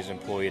that's a Rays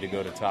employee to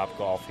go to Top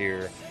Golf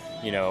here,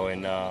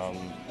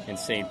 in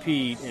St.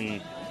 Pete,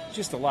 and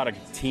just a lot of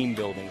team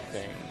building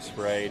things,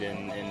 right?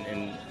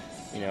 And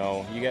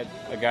you got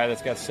a guy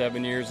that's got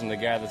 7 years and the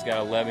guy that's got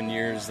 11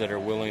 years that are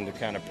willing to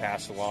kind of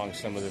pass along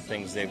some of the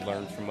things they've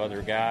learned from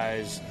other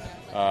guys.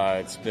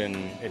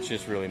 It's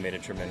just really made a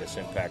tremendous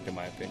impact, in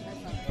my opinion.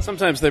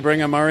 Sometimes they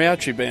bring a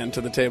mariachi band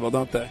to the table,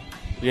 don't they?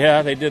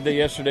 Yeah, they did that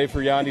yesterday for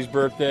Yandy's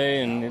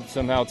birthday, and it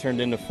somehow turned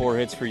into 4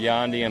 hits for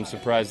Yandy. I'm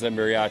surprised that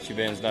mariachi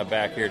band's not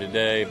back here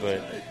today,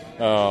 but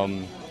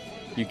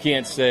you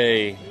can't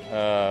say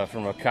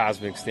from a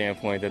cosmic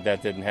standpoint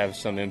that didn't have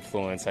some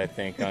influence, I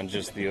think, on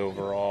just the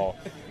overall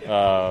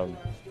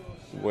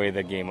way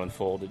the game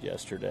unfolded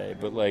yesterday.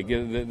 But like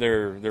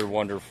they're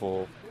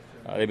wonderful.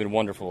 They've been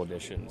wonderful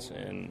additions,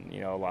 and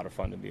a lot of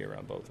fun to be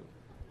around both of them.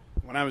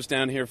 When I was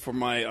down here for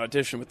my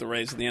audition with the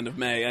Rays at the end of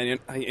May,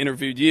 I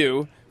interviewed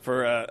you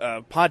for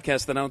a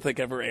podcast that I don't think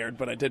ever aired,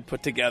 but I did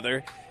put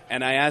together.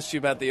 And I asked you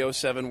about the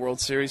 '07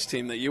 World Series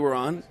team that you were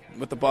on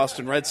with the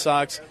Boston Red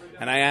Sox,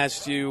 and I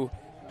asked you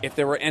if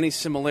there were any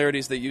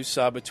similarities that you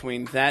saw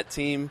between that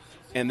team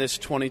and this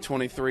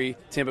 2023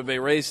 Tampa Bay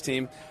Rays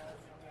team.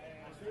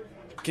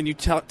 Can you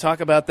talk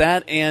about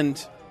that?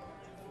 And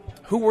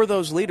who were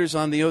those leaders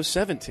on the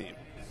 '07 team?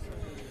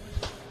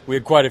 We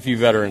had quite a few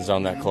veterans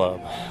on that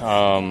club.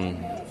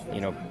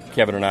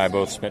 Kevin and I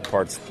both spent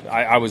parts.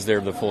 I was there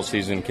the full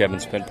season.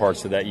 Kevin spent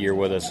parts of that year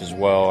with us as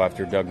well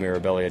after Doug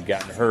Mirabelli had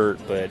gotten hurt.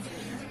 But,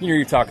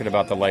 you're talking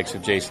about the likes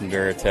of Jason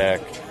Varitek,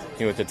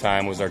 who at the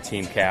time was our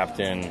team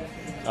captain.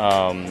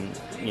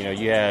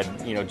 You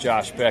had,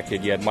 Josh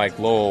Beckett. You had Mike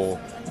Lowell.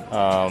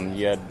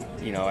 You had,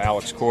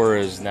 Alex Cora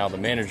is now the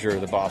manager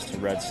of the Boston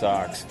Red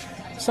Sox.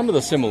 Some of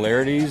the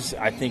similarities,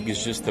 I think,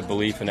 is just the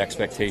belief and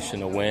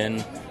expectation to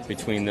win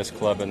between this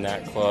club and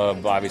that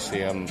club.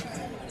 Obviously, I'm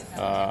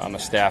a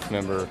staff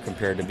member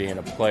compared to being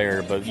a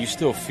player, but you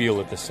still feel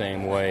it the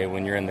same way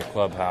when you're in the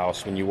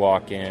clubhouse, when you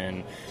walk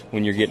in,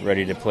 when you're getting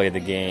ready to play the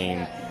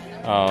game.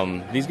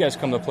 These guys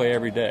come to play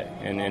every day,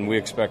 and we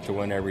expect to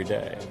win every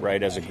day,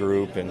 right, as a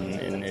group.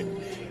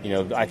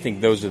 I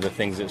think those are the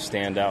things that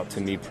stand out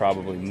to me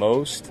probably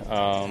most.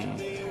 I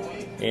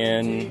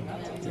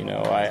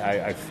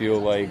feel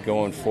like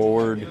going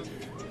forward,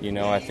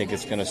 I think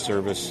it's going to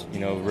serve us,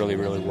 really,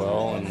 really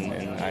well.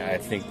 And I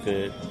think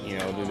that,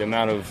 the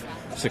amount of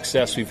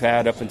success we've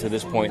had up until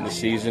this point in the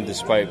season,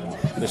 despite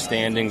the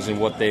standings and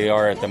what they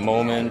are at the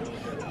moment,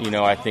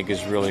 I think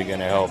is really going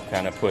to help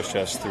kind of push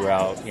us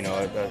throughout,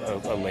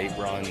 a late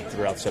run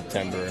throughout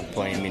September and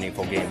playing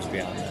meaningful games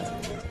beyond that.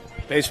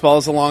 Baseball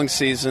is a long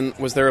season.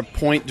 Was there a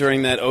point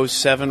during that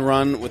 '07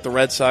 run with the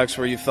Red Sox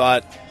where you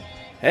thought,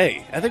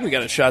 hey, I think we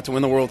got a shot to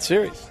win the World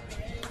Series?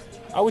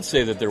 I would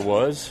say that there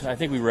was. I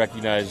think we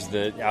recognized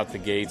that out the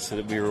gates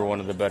that we were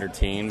one of the better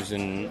teams,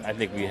 and I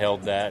think we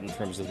held that in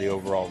terms of the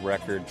overall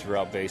record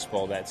throughout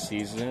baseball that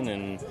season.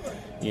 And,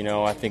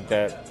 I think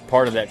that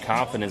part of that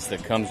confidence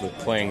that comes with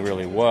playing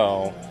really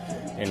well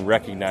and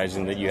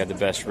recognizing that you had the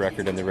best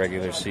record in the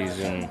regular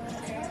season,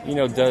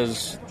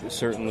 does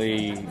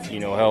certainly,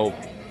 help,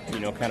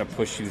 kind of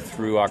push you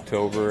through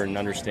October and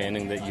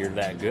understanding that you're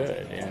that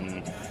good.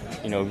 And,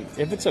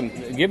 if it's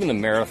given the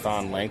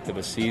marathon length of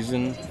a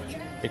season,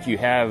 if you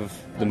have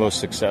the most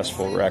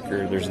successful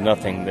record, there's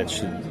nothing that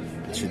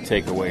should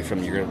take away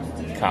from your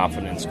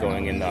confidence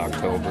going into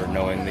October,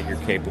 knowing that you're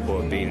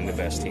capable of beating the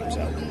best teams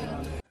out there.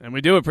 And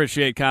we do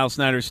appreciate Kyle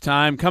Snyder's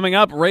time. Coming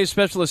up, Rays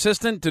Special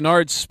Assistant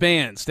Denard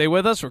Span. Stay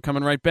with us. We're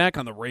coming right back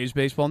on the Rays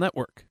Baseball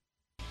Network.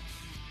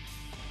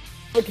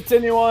 We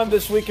continue on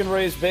This Week in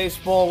Rays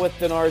Baseball with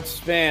Denard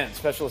Span,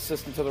 Special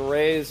Assistant to the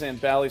Rays and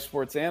Bally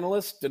Sports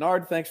Analyst.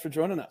 Denard, thanks for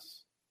joining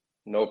us.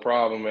 No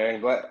problem,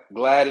 man.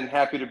 Glad and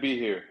happy to be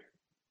here.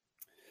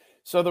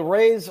 So the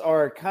Rays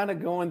are kind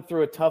of going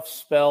through a tough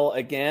spell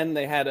again.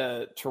 They had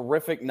a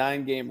terrific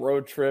 9-game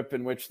road trip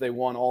in which they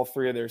won all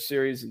 3 of their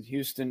series in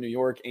Houston, New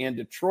York, and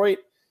Detroit.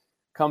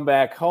 Come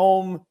back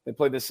home. They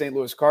played the St.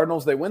 Louis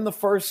Cardinals. They win the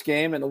first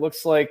game, and it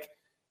looks like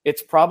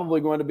it's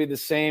probably going to be the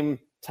same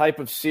type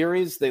of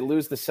series. They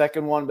lose the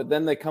second one, but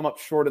then they come up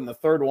short in the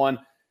third one.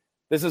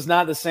 This is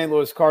not the St.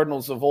 Louis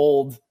Cardinals of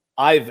old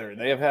either.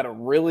 They have had a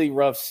really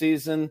rough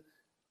season.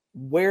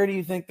 Where do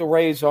you think the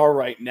Rays are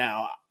right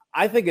now?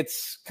 I think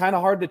it's kind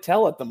of hard to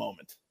tell at the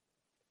moment.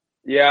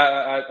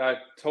 Yeah, I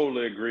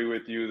totally agree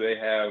with you. They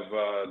have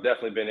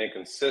definitely been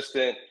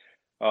inconsistent.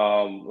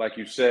 Like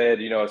you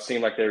said, it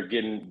seemed like they're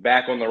getting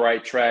back on the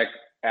right track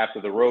after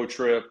the road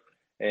trip.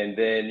 And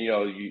then,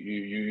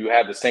 you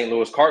have the St.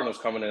 Louis Cardinals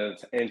coming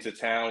into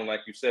town. Like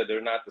you said, they're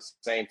not the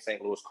same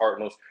St. Louis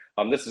Cardinals.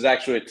 This is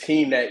actually a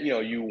team that,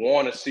 you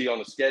want to see on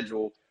the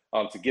schedule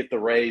to get the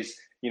Rays,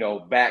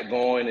 back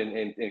going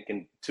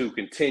and to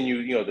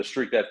continue, the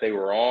streak that they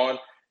were on.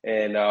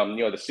 And,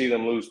 to see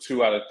them lose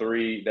 2 out of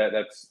 3,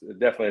 that's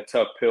definitely a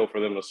tough pill for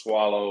them to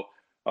swallow.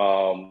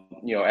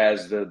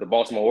 As the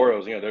Baltimore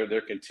Orioles,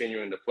 they're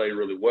continuing to play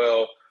really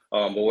well.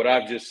 But what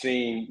I've just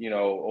seen,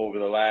 over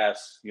the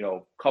last,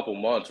 couple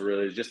months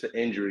really is just the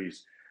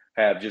injuries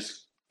have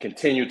just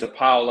continued to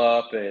pile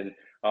up. And,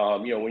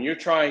 when you're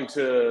trying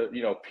to,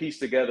 piece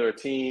together a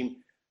team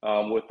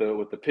with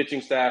the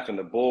pitching staff and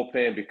the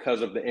bullpen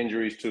because of the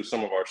injuries to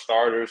some of our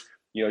starters,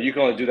 you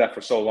can only do that for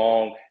so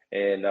long.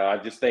 And I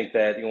just think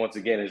that, once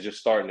again, it's just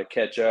starting to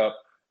catch up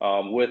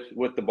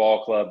with the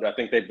ball club. I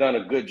think they've done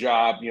a good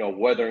job,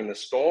 weathering the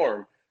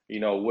storm,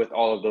 with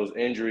all of those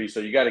injuries. So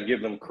you got to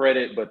give them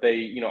credit, but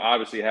they,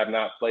 obviously have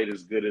not played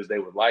as good as they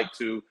would like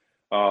to.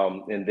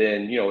 And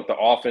then, with the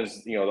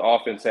offense, the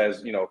offense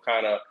has,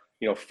 kind of,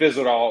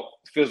 fizzled out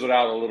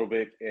a little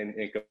bit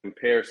in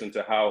comparison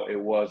to how it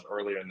was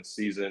earlier in the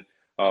season.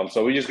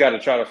 So we just got to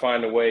try to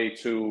find a way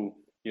to,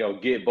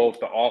 get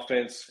both the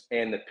offense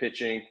and the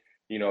pitching,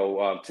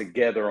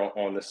 together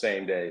on the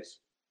same days.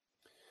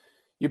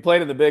 You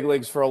played in the big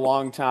leagues for a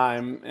long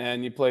time,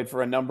 and you played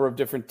for a number of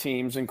different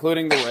teams,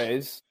 including the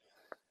Rays.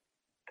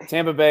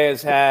 Tampa Bay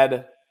has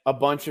had a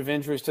bunch of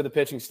injuries to the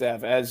pitching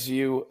staff. As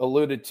you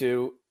alluded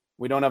to,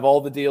 we don't have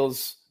all the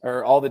details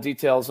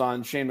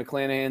on Shane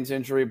McClanahan's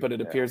injury, but it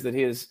appears that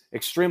he is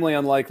extremely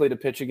unlikely to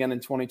pitch again in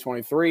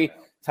 2023.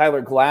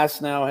 Tyler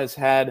Glasnow has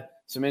had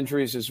some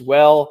injuries as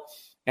well.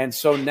 And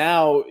so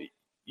now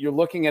you're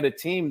looking at a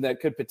team that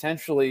could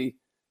potentially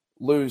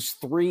lose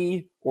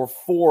 3 or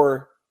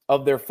 4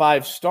 of their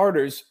 5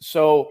 starters.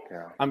 So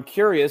I'm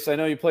curious, I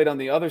know you played on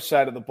the other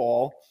side of the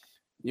ball.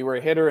 You were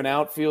a hitter and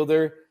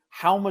outfielder.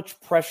 How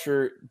much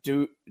pressure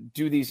do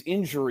these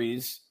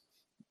injuries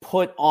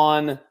put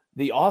on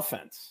the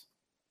offense?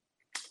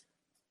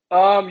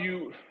 I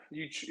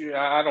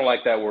don't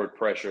like that word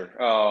pressure.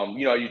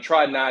 You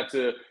try not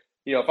to,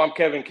 if I'm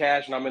Kevin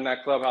Cash and I'm in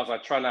that clubhouse, I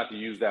try not to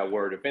use that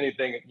word. If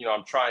anything,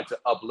 I'm trying to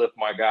uplift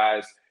my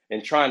guys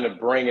and trying to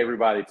bring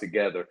everybody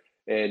together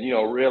and,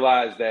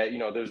 realize that,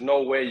 there's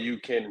no way you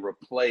can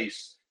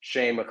replace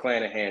Shane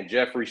McClanahan,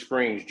 Jeffrey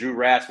Springs, Drew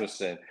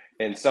Rasmussen,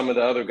 and some of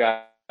the other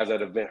guys that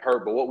have been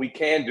hurt. But what we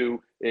can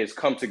do is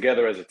come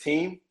together as a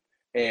team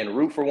and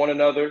root for one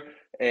another.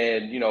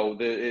 And,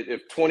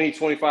 if 20,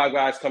 25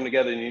 guys come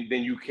together,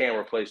 then you can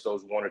replace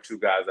those 1 or 2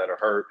 guys that are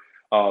hurt.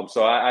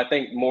 So I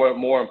think more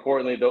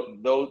importantly,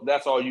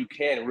 that's all you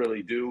can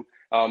really do.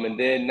 And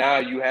then now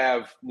you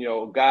have,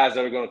 guys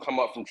that are going to come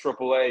up from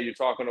AAA. You're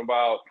talking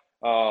about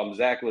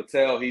Zach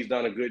Littell. He's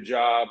done a good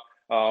job.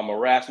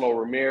 Erasmo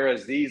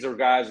Ramirez. These are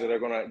guys that are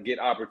going to get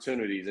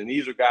opportunities. And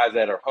these are guys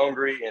that are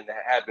hungry and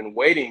have been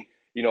waiting,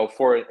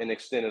 for an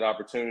extended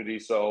opportunity.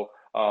 So,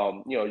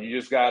 you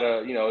just got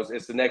to,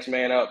 it's the next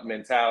man up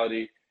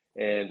mentality.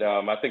 And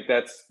I think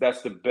that's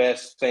the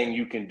best thing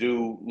you can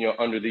do,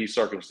 under these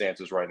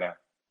circumstances right now.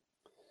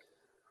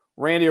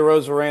 Randy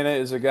Arozarena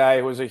is a guy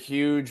who was a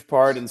huge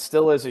part and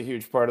still is a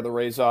huge part of the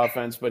Rays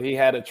offense, but he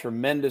had a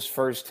tremendous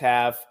first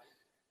half.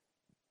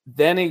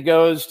 Then he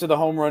goes to the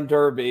home run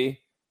derby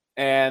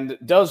and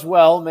does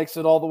well, makes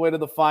it all the way to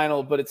the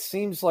final. But it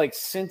seems like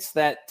since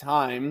that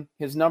time,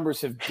 his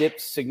numbers have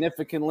dipped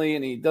significantly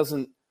and he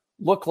doesn't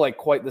look like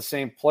quite the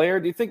same player.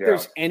 Do you think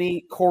there's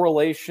any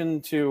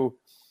correlation to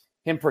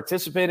him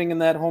participating in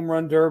that home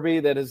run derby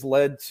that has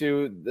led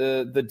to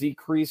the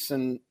decrease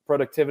in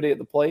productivity at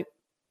the plate?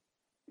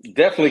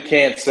 Definitely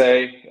can't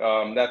say.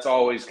 That's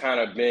always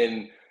kind of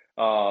been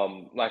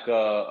like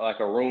a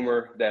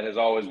rumor that has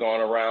always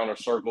gone around or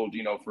circled,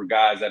 for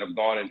guys that have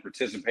gone and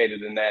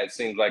participated in that. It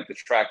seems like the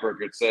track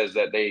record says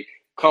that they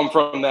come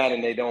from that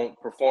and they don't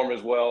perform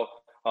as well.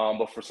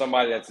 But for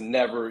somebody that's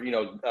never,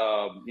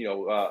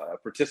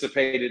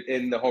 participated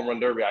in the home run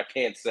derby, I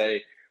can't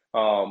say.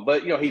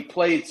 But he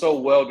played so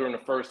well during the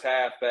first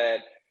half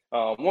that,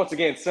 once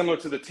again, similar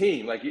to the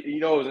team, like,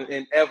 it was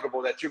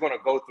inevitable that you're going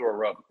to go through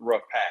a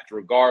rough patch,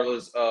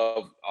 regardless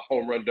of a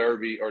home run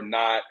derby or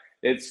not.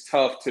 It's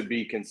tough to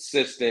be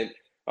consistent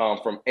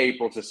from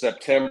April to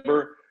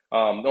September. The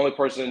only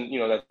person,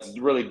 that's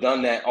really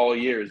done that all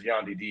year is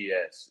Yandy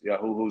Diaz,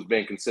 who's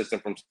been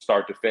consistent from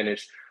start to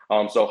finish.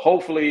 So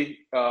hopefully,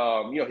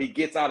 he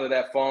gets out of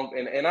that funk,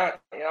 and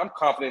I'm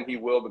confident he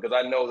will, because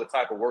I know the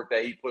type of work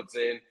that he puts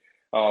in.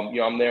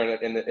 I'm there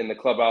in the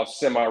clubhouse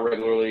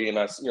semi-regularly, and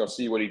I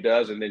see what he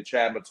does. And then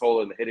Chad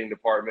Mottola in the hitting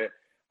department,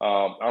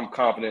 I'm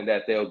confident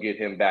that they'll get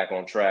him back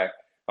on track.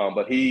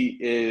 But he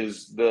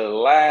is the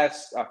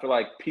last, I feel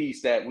like,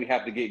 piece that we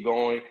have to get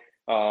going.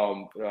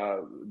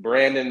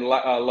 Brandon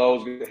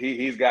Lowe's,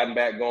 he's gotten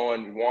back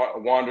going.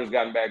 Wander's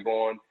gotten back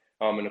going.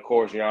 And, of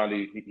course,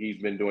 Yandy, he's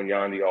been doing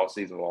Yandy all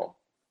season long.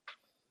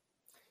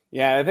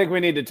 Yeah, I think we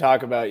need to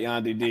talk about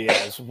Yandy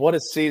Diaz. What a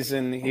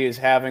season he is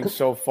having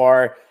so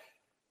far.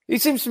 He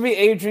seems to be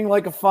aging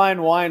like a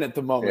fine wine at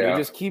the moment. Yeah. He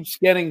just keeps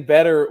getting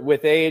better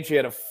with age. He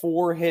had a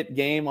 4-hit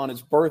game on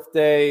his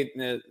birthday.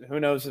 Who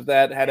knows if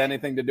that had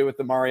anything to do with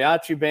the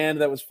mariachi band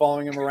that was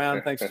following him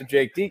around, thanks to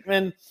Jake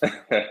Diekman.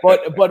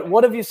 But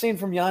what have you seen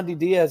from Yandy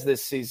Diaz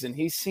this season?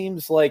 He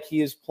seems like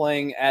he is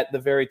playing at the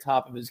very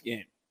top of his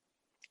game.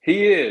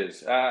 He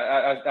is.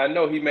 I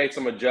know he made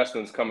some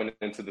adjustments coming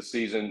into the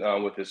season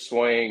with his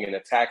swing and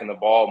attacking the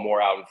ball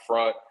more out in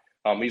front.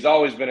 He's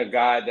always been a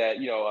guy that,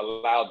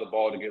 allowed the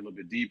ball to get a little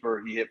bit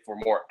deeper. He hit for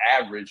more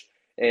average.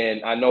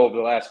 And I know over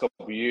the last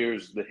couple of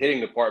years, the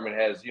hitting department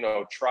has,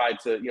 tried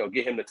to,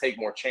 get him to take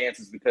more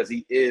chances because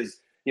he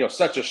is,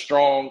 such a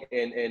strong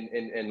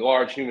and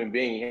large human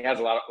being. He has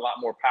a lot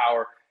more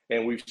power.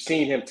 And we've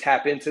seen him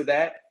tap into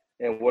that.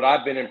 And what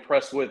I've been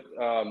impressed with,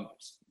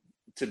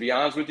 to be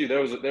honest with you,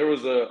 there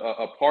was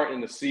a part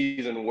in the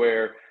season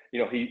where,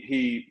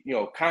 he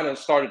kind of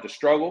started to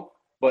struggle.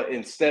 But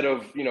instead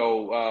of,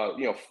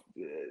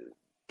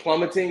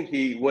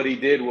 plummeting, what he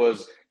did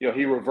was,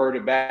 he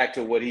reverted back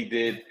to what he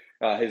did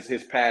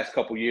his past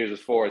couple years as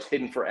far as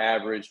hitting for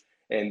average.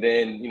 And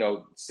then,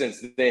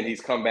 since then,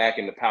 he's come back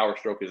and the power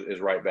stroke is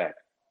right back.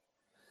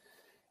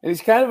 And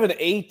he's kind of an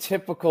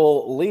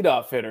atypical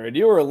leadoff hitter. And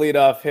you were a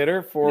leadoff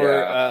hitter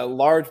for a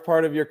large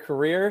part of your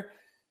career.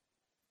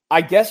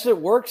 I guess it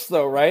works,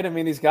 though, right? I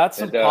mean, he's got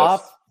some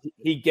pop.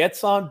 he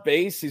gets on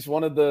base. He's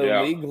one of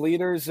the league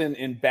leaders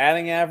in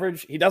batting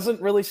average. He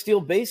doesn't really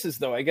steal bases,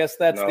 though. I guess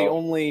that's the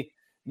only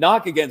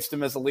knock against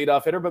him as a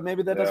leadoff hitter, but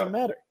maybe that doesn't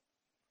matter.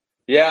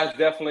 Yeah, it's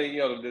definitely,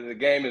 the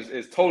game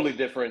is totally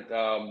different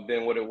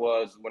than what it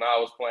was when I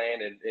was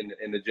playing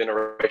in the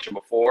generation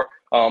before.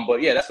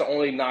 But yeah, that's the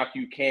only knock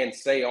you can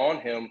say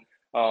on him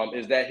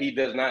is that he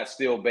does not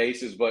steal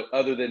bases. But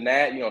other than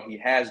that, he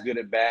has good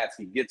at bats.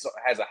 He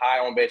has a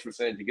high on base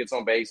percentage. He gets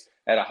on base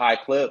at a high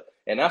clip.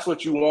 And that's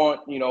what you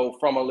want,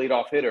 from a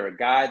leadoff hitter, a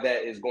guy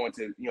that is going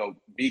to,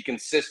 be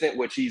consistent,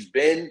 which he's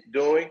been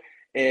doing,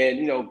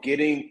 and,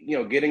 getting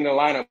the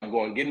lineup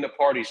going, getting the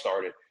party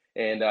started.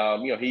 And,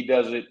 he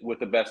does it with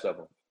the best of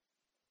them.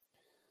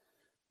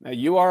 Now,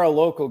 you are a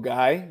local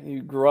guy.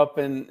 You grew up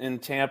in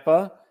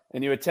Tampa,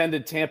 and you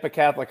attended Tampa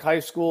Catholic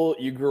High School.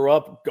 You grew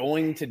up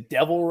going to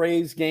Devil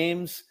Rays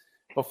games.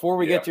 Before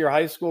we get to your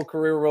high school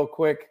career real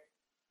quick,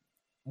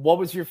 what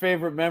was your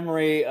favorite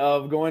memory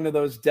of going to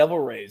those Devil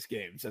Rays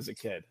games as a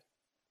kid?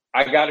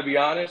 I got to be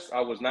honest,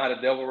 I was not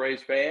a Devil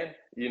Rays fan,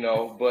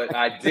 but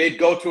I did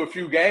go to a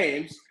few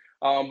games.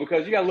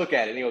 Because you got to look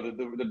at it.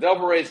 The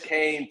Devil Rays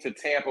came to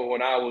Tampa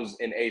when I was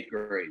in 8th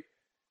grade.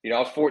 I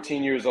was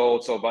 14 years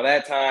old. So by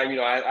that time,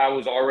 I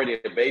was already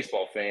a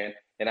baseball fan,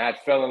 and I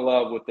fell in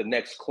love with the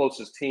next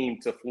closest team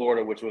to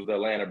Florida, which was the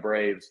Atlanta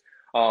Braves.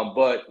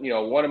 But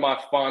one of my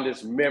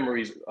fondest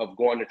memories of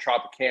going to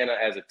Tropicana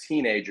as a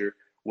teenager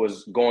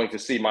was going to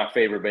see my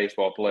favorite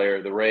baseball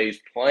player, the Rays,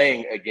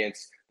 playing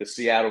against the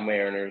Seattle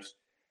Mariners,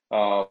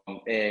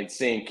 and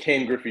seeing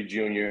Ken Griffey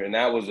Jr. And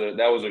that was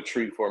a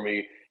treat for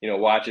me.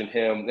 Watching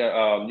him,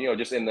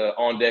 just in the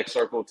on-deck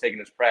circle, taking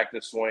his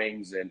practice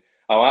swings. And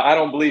I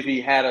don't believe he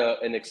had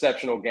an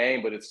exceptional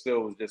game, but it still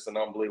was just an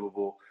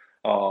unbelievable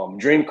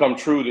dream come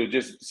true to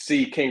just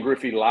see Ken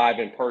Griffey live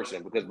in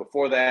person. Because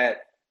before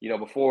that,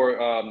 before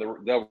the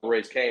Devil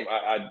Rays came,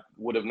 I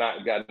would have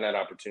not gotten that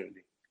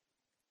opportunity.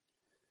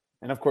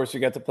 And, of course, you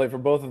got to play for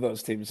both of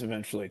those teams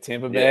eventually,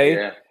 Tampa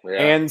Bay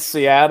and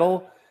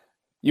Seattle.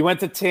 You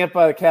went to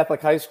Tampa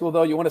Catholic High School,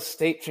 though. You won a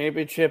state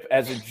championship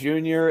as a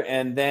junior,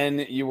 and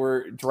then you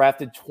were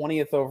drafted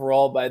 20th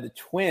overall by the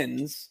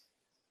Twins.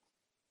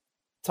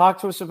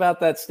 Talk to us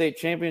about that state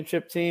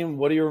championship team.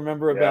 What do you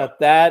remember about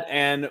that,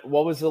 and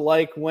what was it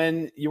like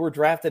when you were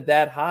drafted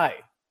that high?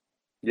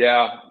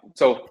 Yeah.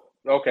 So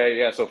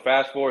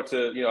fast forward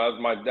to,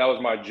 that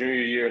was my junior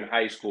year in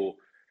high school.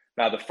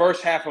 Now, the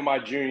first half of my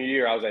junior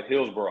year, I was at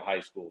Hillsborough High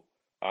School.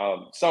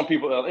 Some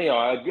people,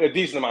 a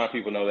decent amount of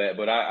people know that,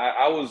 but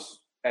I was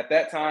 – at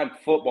that time,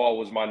 football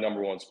was my number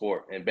one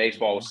sport, and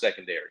baseball was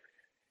secondary.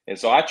 And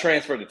so I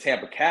transferred to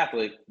Tampa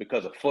Catholic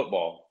because of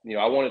football.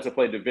 I wanted to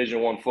play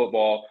Division I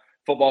football.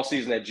 Football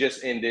season had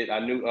just ended. I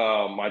knew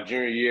my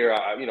junior year,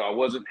 I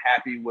wasn't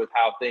happy with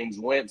how things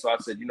went. So I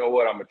said, you know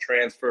what, I'm going to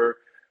transfer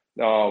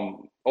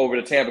over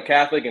to Tampa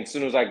Catholic. And as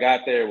soon as I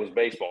got there, it was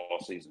baseball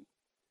season.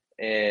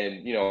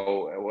 And,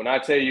 when I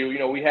tell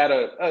you, we had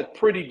a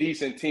pretty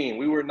decent team.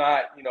 We were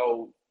not,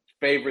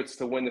 favorites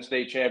to win the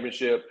state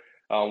championship.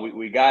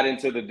 We got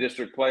into the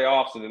district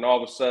playoffs, and then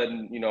all of a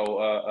sudden,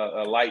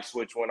 a light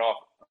switch went off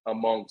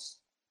amongst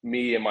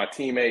me and my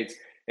teammates,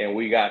 and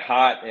we got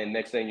hot. And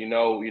next thing you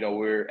know,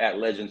 we're at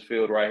Legends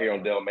Field right here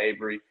on Del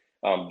Mabry,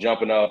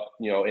 jumping up,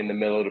 in the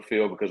middle of the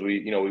field because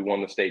we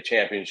won the state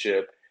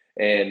championship.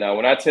 And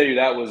when I tell you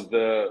that was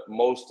the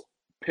most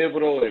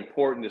pivotal and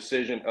important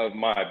decision of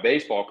my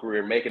baseball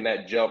career, making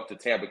that jump to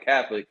Tampa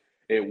Catholic,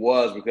 it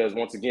was because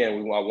once again,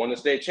 I won the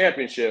state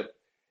championship.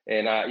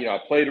 And I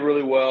played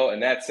really well,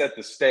 and that set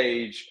the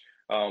stage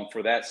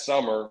for that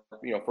summer,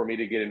 for me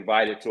to get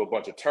invited to a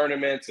bunch of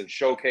tournaments and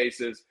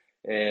showcases.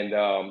 And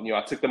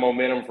I took the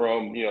momentum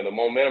from, the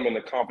momentum and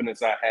the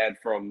confidence I had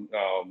from,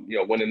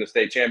 winning the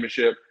state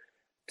championship,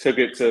 took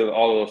it to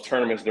all of those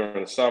tournaments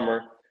during the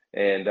summer.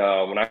 And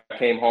when I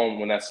came home,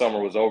 when that summer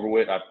was over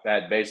with, I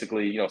had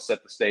basically,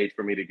 set the stage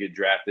for me to get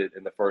drafted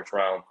in the first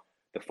round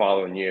the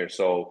following year.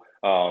 So,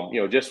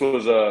 just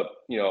was a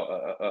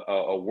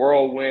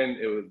whirlwind.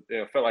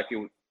 It felt like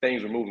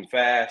things were moving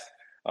fast,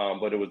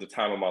 but it was the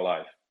time of my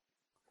life.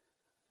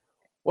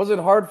 Was it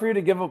hard for you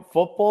to give up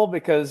football?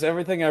 Because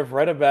everything I've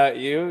read about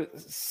you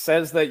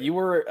says that you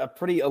were a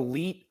pretty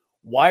elite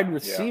wide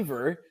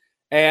receiver.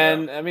 Yeah.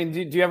 And I mean,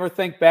 do you ever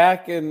think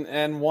back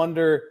and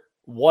wonder,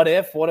 what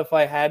if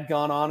I had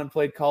gone on and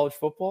played college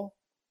football?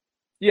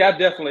 Yeah, I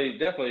definitely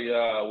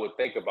would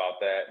think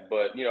about that.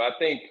 But,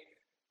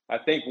 I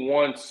think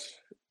once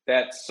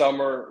that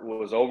summer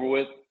was over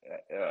with,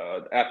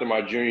 after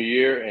my junior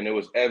year, and it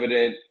was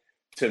evident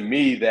to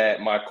me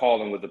that my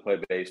calling was to play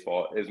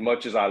baseball. As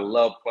much as I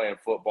love playing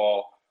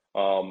football,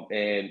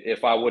 and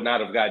if I would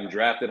not have gotten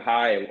drafted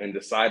high and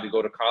decided to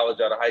go to college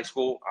out of high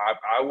school,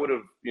 I would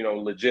have,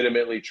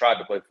 legitimately tried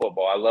to play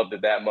football. I loved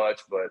it that much.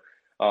 But,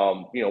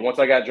 once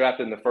I got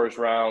drafted in the first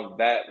round,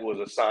 that was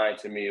a sign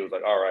to me. It was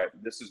like, all right,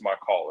 this is my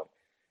calling.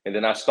 And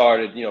then I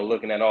started,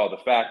 looking at all the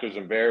factors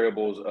and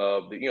variables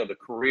of the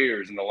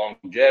careers and the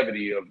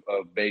longevity of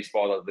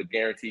baseball, of the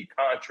guaranteed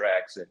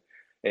contracts, and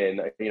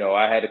And,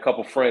 I had a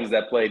couple friends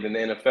that played in the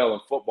NFL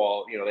and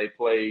football. They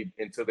played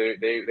until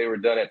they were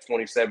done at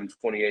 27,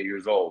 28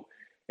 years old.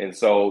 And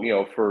so,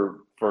 for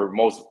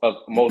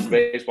most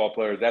baseball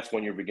players, that's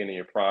when you're beginning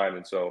your prime.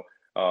 And so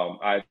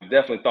I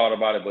definitely thought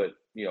about it, but,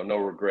 no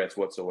regrets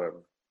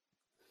whatsoever.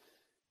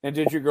 And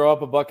did you grow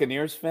up a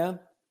Buccaneers fan?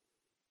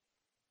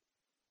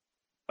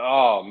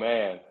 Oh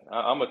man,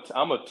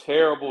 I'm a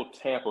terrible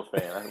Tampa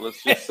fan.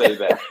 Let's just say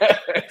that.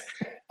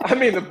 I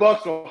mean, the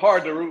Bucs were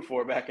hard to root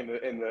for back in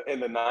the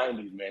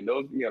 '90s, man.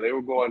 Those, they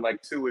were going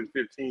like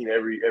 2-15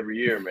 every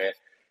year, man.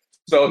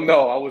 So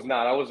no, I was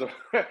not. I was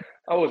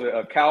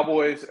a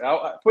Cowboys.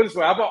 Put it this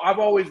way, I've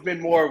always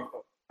been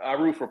I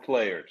root for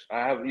players. I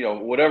have,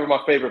 whatever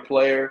my favorite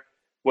player,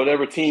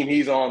 whatever team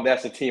he's on,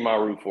 that's the team I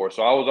root for.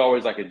 So I was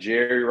always like a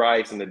Jerry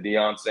Rice and the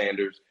Deion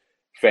Sanders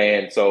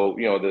fan. So,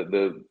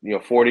 the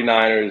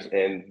 49ers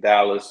and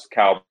Dallas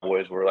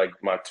Cowboys were like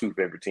my two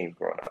favorite teams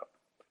growing up.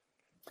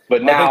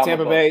 But now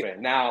I'm a Bucs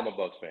fan. Now I'm a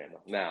Bucs fan.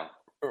 Now.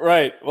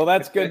 Right. Well,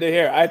 that's good to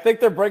hear. I think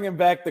they're bringing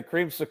back the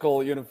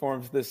creamsicle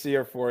uniforms this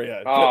year for you.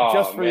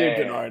 Just for you,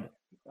 Denard.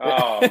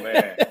 Oh,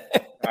 man.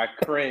 I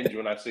cringe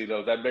when I see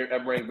those. That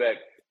brings back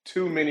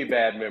too many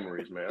bad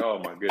memories, man. Oh,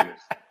 my goodness.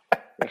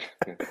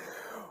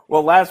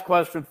 Well, last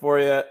question for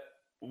you.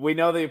 We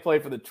know that you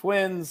played for the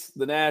Twins,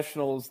 the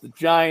Nationals, the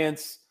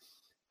Giants.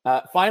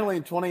 Finally,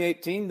 in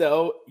 2018,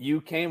 though,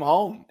 you came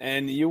home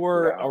and you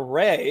were a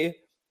Ray.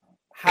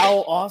 How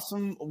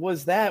awesome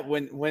was that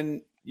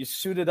when you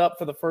suited up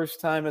for the first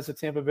time as a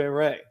Tampa Bay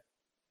Ray?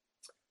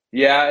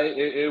 Yeah,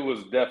 it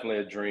was definitely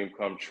a dream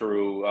come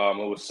true.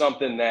 It was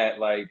something that,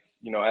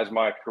 as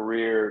my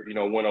career,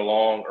 went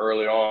along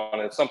early on,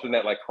 it's something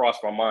that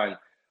crossed my mind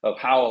of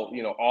how,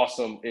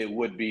 awesome it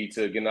would be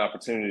to get an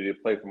opportunity to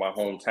play for my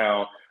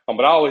hometown.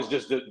 But I always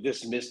just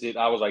dismissed it.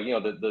 I was like,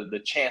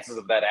 the chances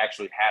of that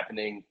actually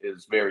happening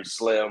is very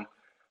slim.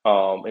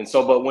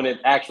 But when it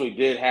actually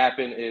did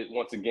happen, it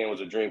once again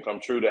was a dream come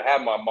true to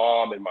have my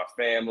mom and my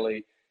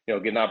family,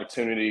 get an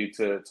opportunity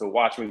to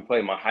watch me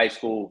play, my high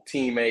school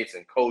teammates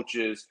and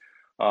coaches.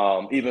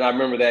 Even I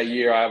remember that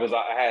year I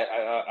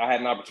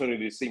had an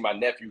opportunity to see my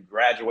nephew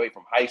graduate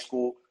from high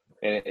school,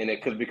 and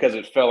because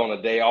it fell on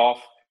a day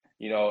off,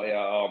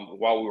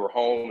 while we were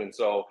home. And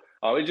so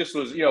it just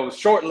was, it was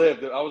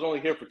short-lived. I was only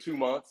here for 2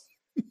 months,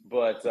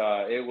 but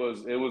it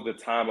was the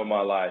time of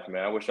my life,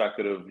 man. I wish I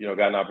could have,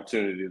 got an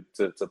opportunity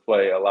to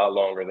play a lot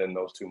longer than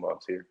those 2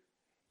 months here.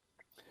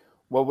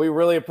 Well, we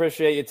really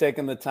appreciate you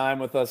taking the time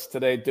with us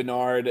today,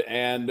 Denard,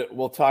 and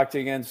we'll talk to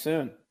you again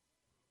soon.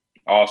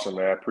 Awesome,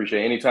 man. I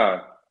appreciate it.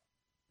 Anytime.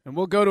 And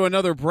we'll go to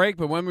another break,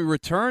 but when we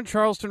return,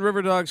 Charleston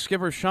River Dogs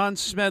skipper Sean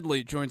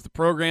Smedley joins the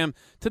program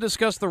to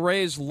discuss the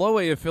Rays'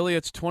 Low-A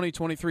affiliates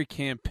 2023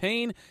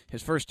 campaign,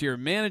 his first year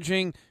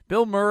managing,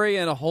 Bill Murray,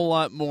 and a whole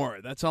lot more.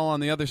 That's all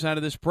on the other side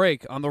of this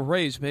break on the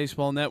Rays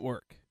Baseball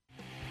Network.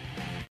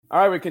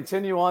 All right, we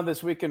continue on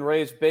this week in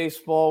Rays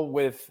baseball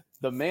with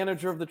the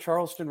manager of the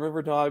Charleston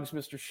River Dogs,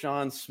 Mr.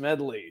 Sean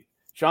Smedley.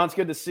 Sean, it's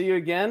good to see you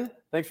again.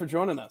 Thanks for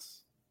joining us.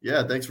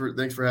 Yeah, thanks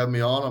for having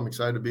me on. I'm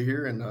excited to be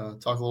here and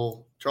talk a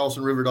little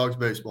Charleston River Dogs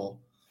baseball.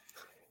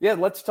 Yeah,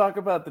 let's talk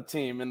about the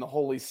team in the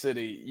Holy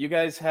City. You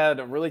guys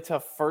had a really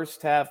tough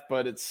first half,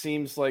 but it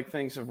seems like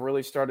things have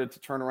really started to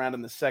turn around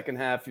in the second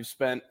half. You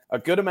spent a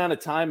good amount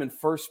of time in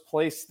first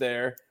place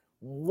there.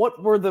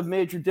 What were the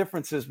major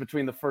differences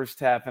between the first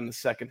half and the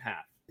second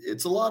half?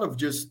 It's a lot of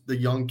just the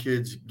young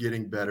kids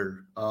getting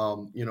better.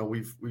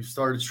 We've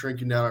started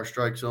shrinking down our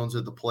strike zones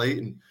at the plate,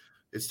 and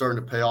it's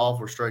starting to pay off.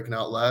 We're striking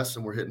out less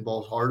and we're hitting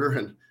balls harder.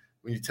 And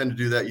when you tend to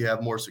do that, you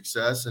have more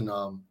success. And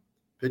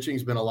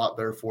pitching's been a lot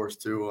better for us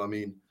too. I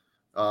mean,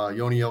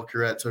 Yoni El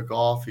Curat took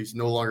off. He's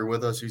no longer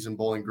with us. He's in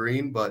Bowling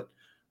Green. But,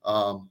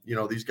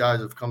 these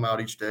guys have come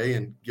out each day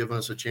and given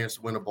us a chance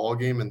to win a ball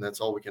game, and that's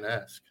all we can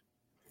ask.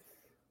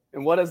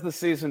 And what has the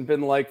season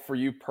been like for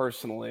you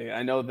personally?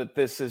 I know that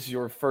this is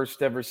your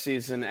first ever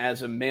season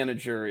as a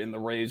manager in the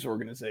Rays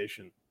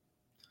organization.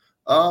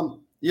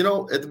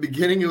 At the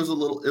beginning, it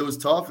was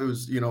tough. It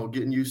was,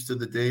 getting used to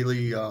the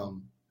daily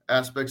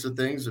aspects of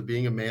things, of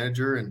being a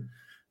manager and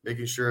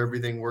making sure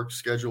everything works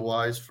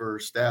schedule-wise for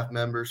staff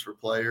members, for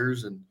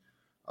players. And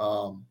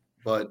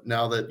but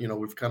now that,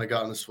 we've kind of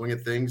gotten the swing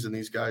of things and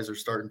these guys are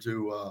starting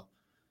to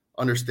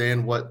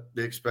understand what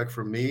they expect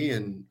from me.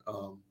 And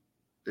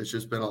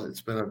it's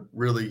been a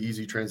really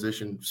easy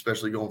transition,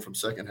 especially going from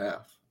second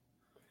half.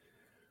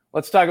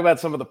 Let's talk about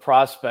some of the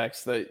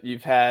prospects that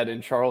you've had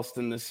in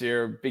Charleston this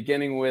year,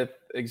 beginning with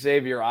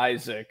Xavier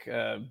Isaac,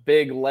 a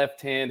big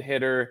left-hand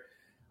hitter.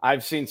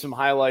 I've seen some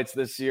highlights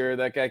this year.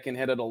 That guy can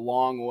hit it a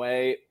long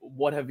way.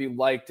 What have you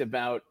liked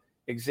about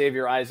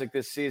Xavier Isaac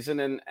this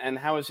season, and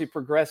how is he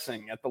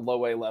progressing at the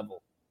low-A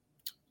level?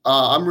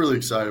 I'm really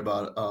excited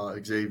about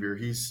Xavier.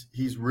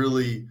 He's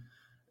really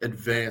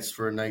advanced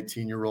for a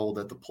 19-year-old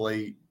at the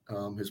plate.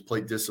 His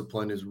plate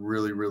discipline is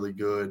really, really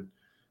good.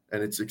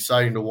 And it's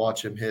exciting to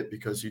watch him hit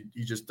because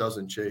he just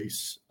doesn't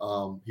chase.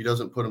 He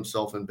doesn't put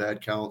himself in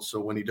bad counts. So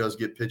when he does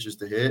get pitches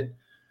to hit,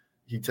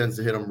 he tends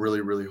to hit them really,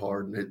 really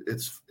hard. And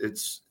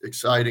it's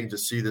exciting to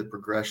see the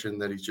progression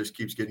that he just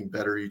keeps getting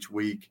better each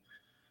week.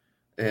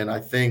 And I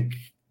think,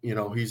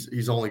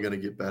 he's only going to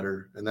get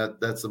better. And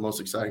that's the most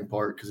exciting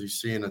part, because he's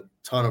seeing a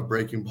ton of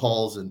breaking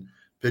balls and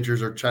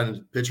pitchers are trying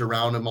to pitch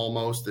around him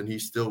almost. And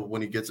he's still,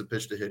 when he gets a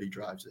pitch to hit, he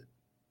drives it.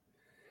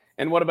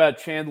 And what about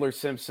Chandler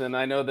Simpson?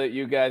 I know that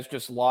you guys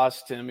just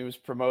lost him. He was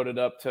promoted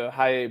up to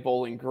High A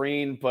Bowling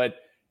Green, but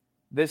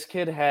this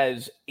kid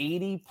has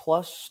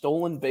 80+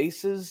 stolen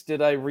bases.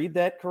 Did I read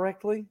that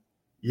correctly?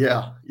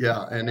 Yeah.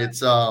 And it's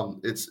the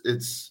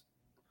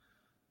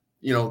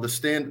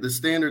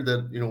standard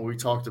that, we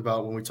talked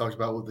about when we talked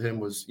about with him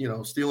was,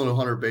 stealing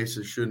 100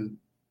 bases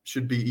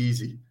should be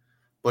easy,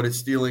 but it's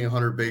stealing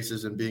 100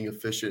 bases and being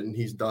efficient. And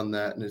he's done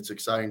that. And it's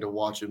exciting to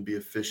watch him be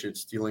efficient,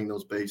 stealing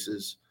those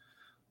bases.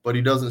 But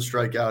he doesn't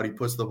strike out. He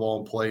puts the ball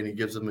in play and he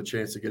gives them a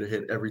chance to get a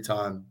hit every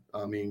time.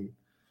 I mean,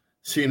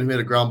 seeing him hit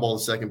a ground ball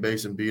to second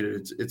base and beat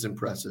it, it's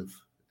impressive.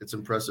 It's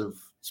impressive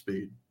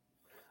speed.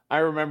 I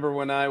remember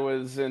when I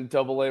was in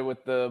Double-A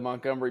with the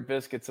Montgomery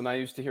Biscuits, and I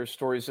used to hear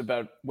stories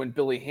about when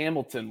Billy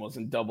Hamilton was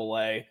in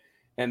Double-A,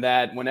 and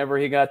that whenever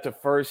he got to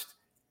first,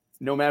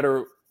 no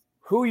matter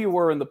who you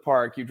were in the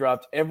park, you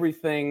dropped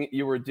everything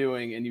you were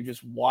doing and you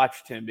just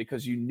watched him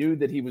because you knew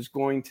that he was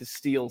going to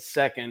steal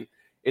second.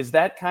 Is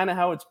that kind of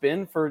how it's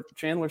been for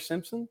Chandler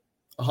Simpson?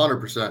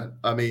 100%.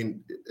 I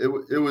mean,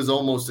 it was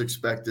almost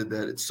expected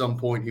that at some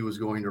point he was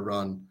going to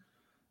run.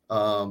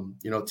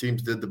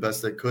 Teams did the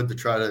best they could to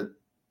try to,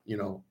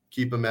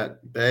 keep him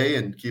at bay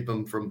and keep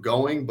him from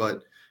going,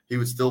 but he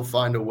would still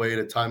find a way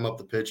to time up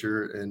the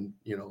pitcher and,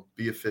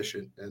 be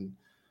efficient. And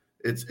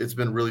it's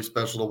been really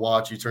special to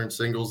watch. He turns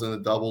singles into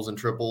doubles and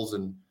triples,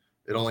 and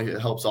it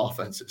helps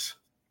offenses.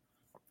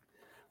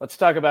 Let's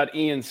talk about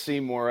Ian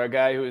Seymour, a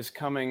guy who is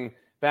coming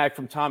back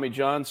from Tommy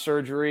John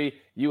surgery.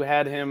 You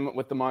had him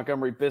with the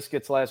Montgomery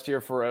Biscuits last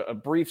year for a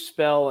brief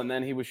spell, and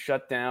then he was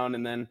shut down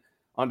and then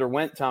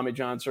underwent Tommy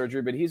John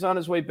surgery. But he's on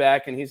his way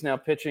back, and he's now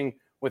pitching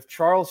with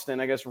Charleston,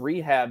 I guess,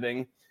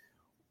 rehabbing.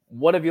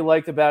 What have you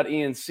liked about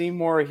Ian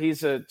Seymour?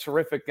 He's a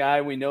terrific guy.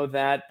 We know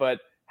that. But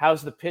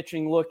how's the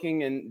pitching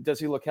looking, and does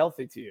he look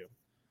healthy to you?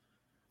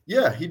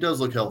 Yeah, he does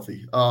look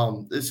healthy.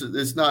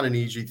 It's not an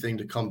easy thing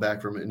to come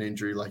back from an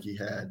injury like he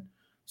had.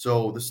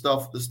 So the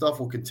stuff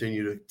will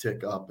continue to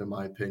tick up, in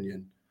my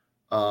opinion.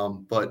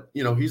 But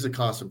he's a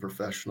constant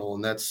professional,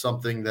 and that's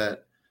something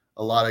that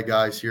a lot of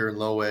guys here in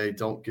Low A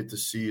don't get to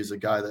see, as a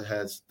guy that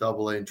has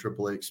Double-A and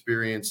Triple-A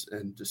experience,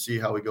 and to see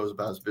how he goes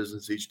about his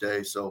business each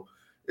day. So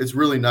it's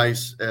really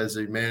nice as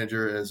a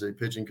manager, as a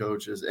pitching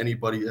coach, as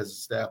anybody, as a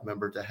staff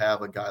member, to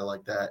have a guy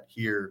like that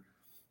here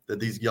that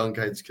these young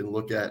guys can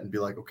look at and be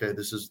like, okay,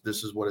 this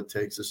is what it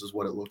takes. This is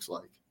what it looks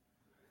like.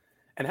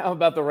 And how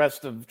about the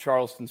rest of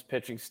Charleston's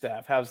pitching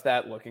staff? How's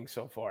that looking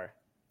so far?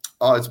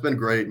 Oh, it's been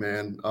great,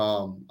 man.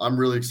 I'm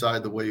really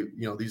excited the way,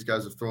 these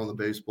guys have thrown the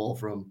baseball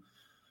from,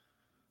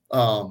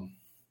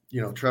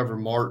 Trevor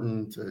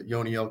Martin to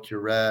Yoniel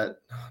Curet,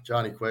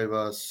 Johnny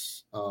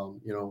Cuevas.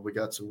 We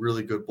got some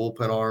really good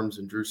bullpen arms,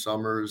 and Drew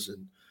Summers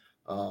and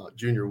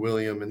Junior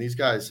William. And these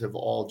guys have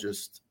all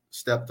just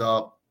stepped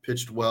up,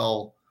 pitched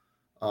well,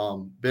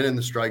 been in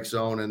the strike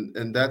zone.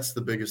 And that's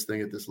the biggest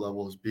thing at this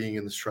level, is being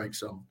in the strike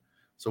zone.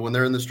 So when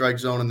they're in the strike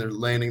zone and they're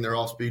landing their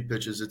off-speed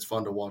pitches, it's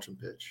fun to watch them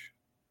pitch.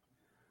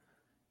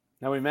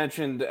 Now, we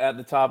mentioned at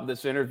the top of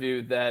this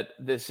interview that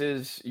this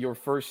is your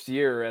first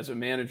year as a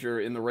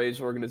manager in the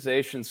Rays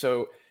organization.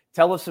 So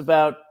tell us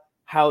about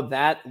how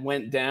that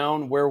went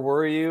down. Where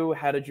were you?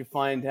 How did you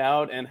find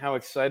out? And how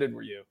excited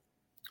were you?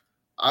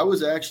 I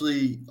was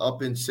actually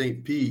up in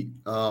St. Pete.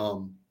 I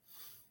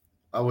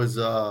was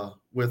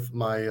with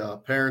my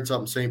parents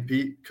up in St.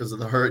 Pete because of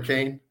the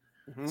hurricane.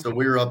 Mm-hmm. So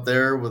we were up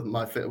there with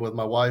my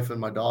wife and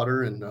my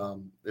daughter,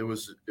 and it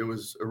was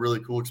a really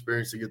cool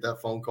experience to get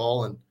that phone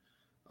call. And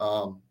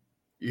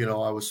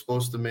I was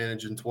supposed to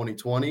manage in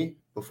 2020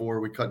 before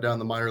we cut down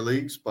the minor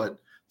leagues, but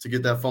to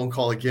get that phone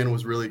call again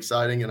was really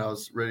exciting, and I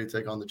was ready to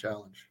take on the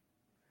challenge.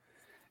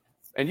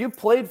 And you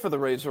played for the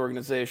Rays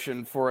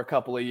organization for a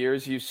couple of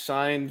years. You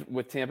signed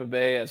with Tampa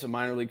Bay as a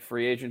minor league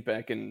free agent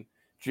back in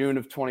June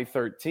of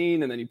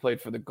 2013, and then you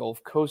played for the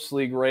Gulf Coast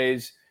League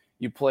Rays.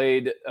 You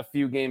played a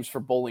few games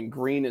for Bowling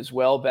Green as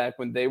well back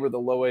when they were the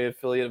Low A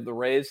affiliate of the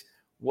Rays.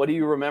 What do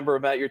you remember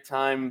about your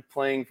time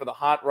playing for the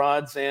Hot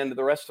Rods and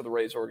the rest of the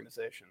Rays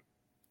organization?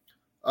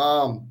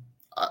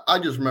 I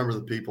just remember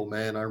the people,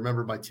 man. I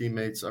remember my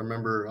teammates. I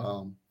remember,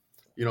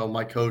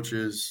 my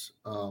coaches.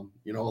 A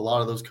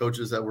lot of those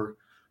coaches that were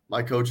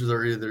my coaches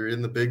are either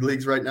in the big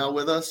leagues right now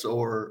with us,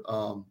 or,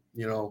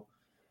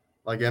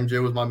 like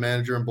MJ was my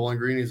manager in Bowling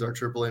Green. He's our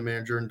AAA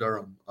manager in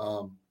Durham.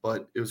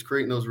 But it was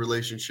creating those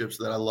relationships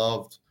that I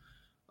loved,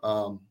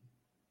 and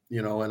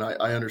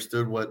I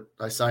understood what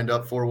I signed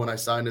up for when I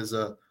signed as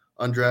a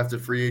undrafted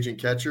free agent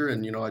catcher.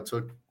 And, I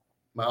took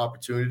my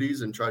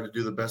opportunities and tried to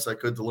do the best I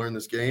could to learn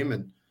this game.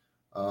 And,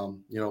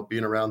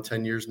 being around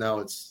 10 years now,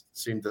 it's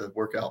seemed to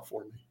work out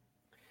for me.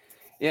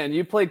 Yeah, and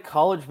you played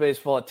college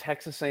baseball at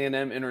Texas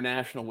A&M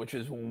International, which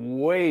is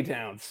way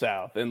down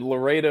south in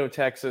Laredo,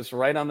 Texas,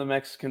 right on the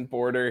Mexican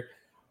border.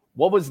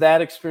 What was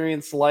that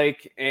experience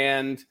like,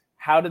 and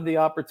how did the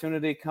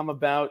opportunity come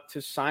about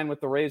to sign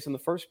with the Rays in the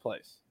first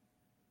place?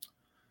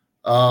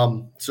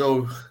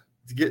 So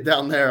to get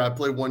down there, I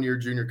played 1 year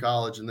junior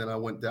college, and then I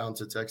went down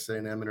to Texas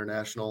A&M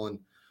International, and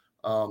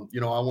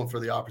I went for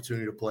the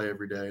opportunity to play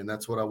every day, and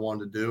that's what I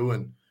wanted to do.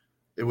 And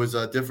it was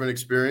a different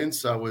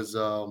experience. I was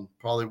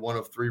probably one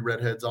of 3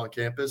 redheads on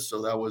campus,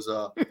 so that was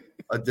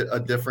a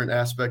different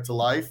aspect to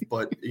life.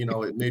 But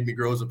it made me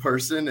grow as a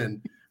person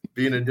and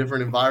be in a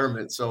different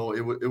environment. So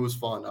it was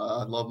fun.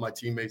 I love my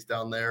teammates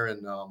down there,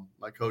 and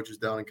my coaches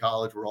down in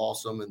college were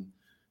awesome, and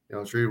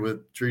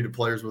treated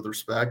players with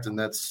respect, and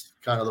that's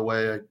kind of the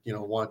way I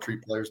want to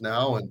treat players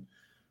now. And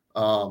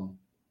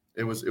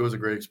it was a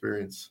great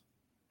experience.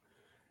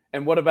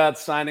 And what about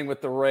signing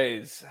with the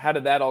Rays? How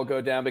did that all go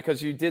down?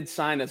 Because you did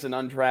sign as an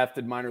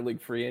undrafted minor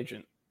league free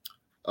agent.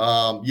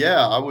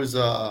 Yeah, I was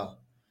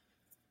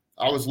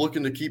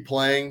looking to keep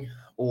playing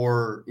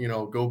or,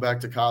 go back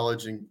to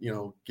college and,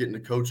 get into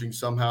coaching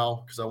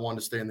somehow, because I wanted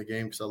to stay in the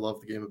game because I love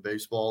the game of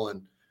baseball.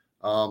 And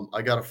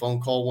I got a phone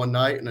call one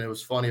night, and it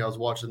was funny. I was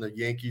watching the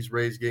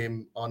Yankees-Rays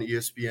game on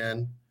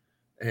ESPN,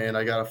 and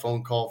I got a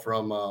phone call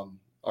from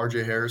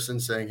R.J. Harrison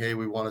saying, "Hey,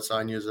 we want to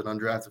sign you as an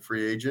undrafted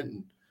free agent."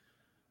 And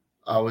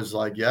I was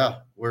like,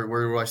 "Yeah, where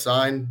do I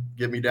sign?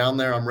 Get me down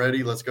there. I'm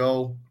ready. Let's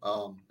go."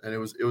 And it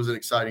was an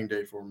exciting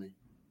day for me.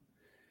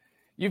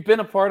 You've been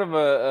a part of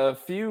a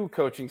few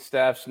coaching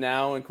staffs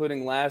now,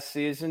 including last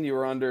season. You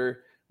were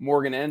under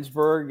Morgan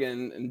Ensberg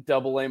and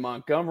Double-A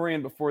Montgomery,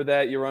 and before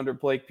that, you were under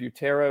Blake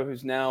Butera,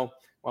 who's now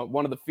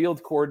one of the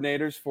field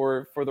coordinators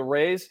for the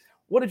Rays.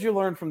 What did you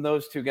learn from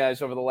those two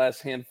guys over the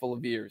last handful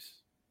of years?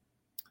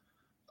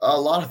 A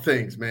lot of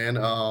things, man.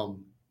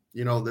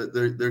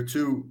 They're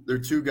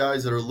two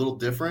guys that are a little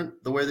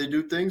different the way they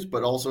do things,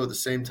 but also at the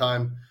same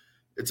time,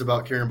 it's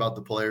about caring about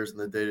the players in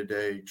the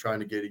day-to-day, trying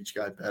to get each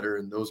guy better,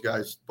 and those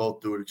guys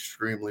both do it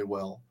extremely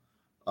well.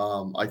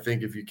 I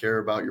think if you care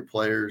about your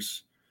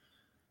players,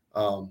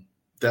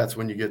 that's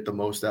when you get the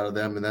most out of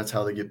them, and that's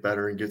how they get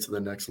better and get to the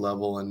next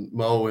level. And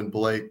Mo and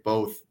Blake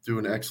both do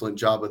an excellent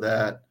job of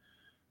that,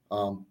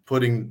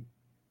 putting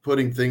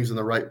things in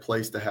the right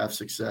place to have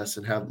success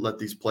and let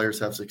these players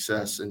have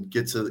success and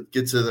get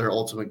to their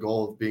ultimate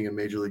goal of being a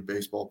Major League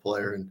Baseball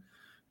player. And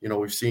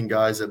we've seen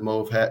guys that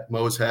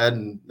Mo's had,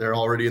 and they're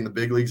already in the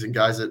big leagues, and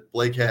guys that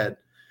Blake had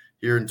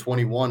here in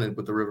 21 and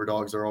with the River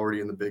Dogs are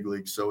already in the big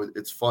leagues. So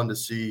it's fun to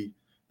see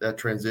that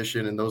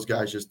transition, and those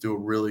guys just do a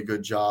really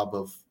good job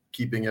of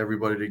keeping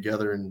everybody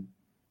together and,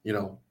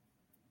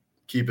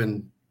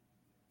 keeping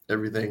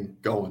everything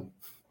going.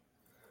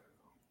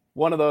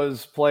 One of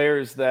those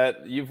players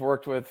that you've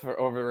worked with for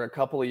over a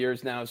couple of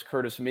years now is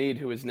Curtis Mead,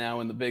 who is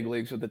now in the big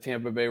leagues with the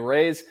Tampa Bay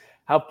Rays.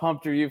 How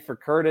pumped are you for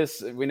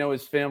Curtis? We know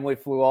his family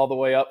flew all the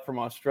way up from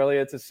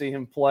Australia to see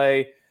him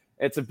play.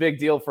 It's a big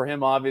deal for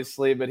him,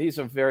 obviously, but he's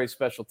a very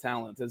special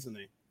talent, isn't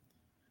he?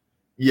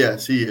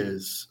 Yes, he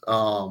is.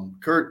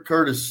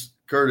 Curtis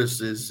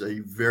is a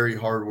very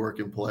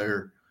hardworking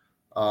player.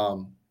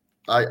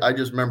 I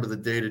just remember the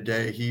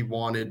day-to-day, he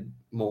wanted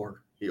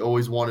more. He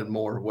always wanted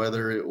more,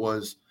 whether it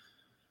was,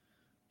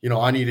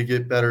 I need to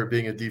get better at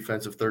being a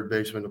defensive third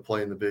baseman to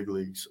play in the big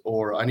leagues,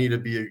 or I need to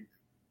be a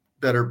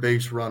better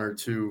base runner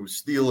to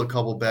steal a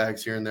couple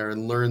bags here and there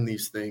and learn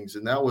these things.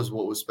 And that was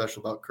what was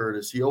special about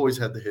Curtis. He always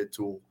had the hit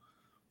tool.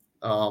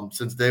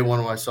 Since day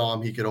one when I saw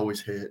him, he could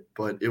always hit,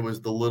 but it was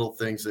the little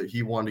things that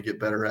he wanted to get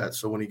better at.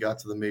 So when he got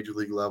to the major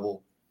league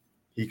level,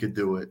 he could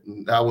do it.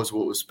 And that was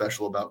what was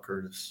special about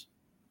Curtis.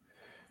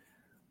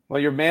 Well,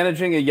 you're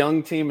managing a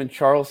young team in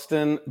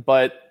Charleston,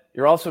 but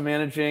you're also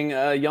managing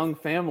a young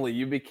family.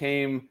 You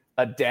became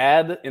a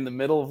dad in the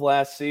middle of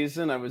last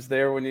season. I was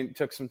there when you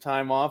took some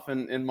time off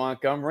in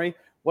Montgomery.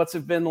 What's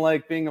it been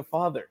like being a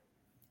father?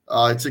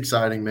 It's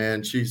exciting,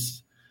 man.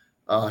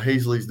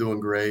 Hazley's doing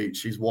great.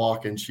 She's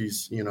walking.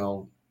 She's,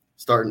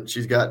 starting.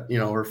 She's got,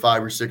 her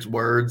 5 or 6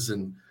 words,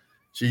 and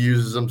she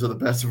uses them to the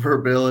best of her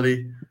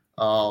ability.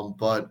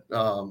 But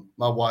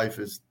my wife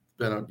has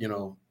been,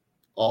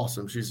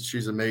 awesome.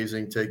 She's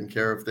amazing, taking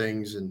care of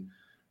things and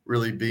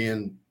really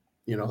being,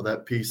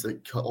 that piece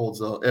that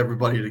holds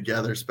everybody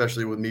together,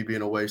 especially with me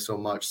being away so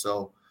much.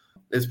 So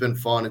it's been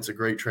fun. It's a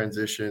great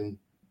transition.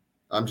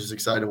 I'm just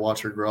excited to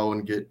watch her grow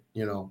and get,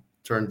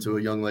 turn into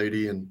a young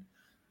lady, and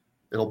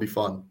it'll be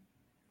fun.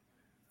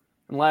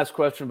 And last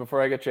question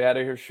before I get you out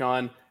of here,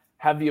 Sean.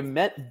 Have you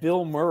met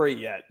Bill Murray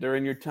yet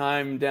during your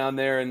time down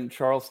there in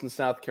Charleston,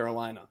 South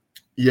Carolina?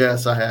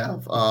 Yes, I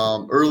have.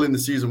 Early in the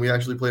season, we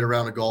actually played a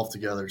round of golf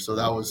together. So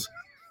that was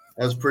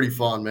pretty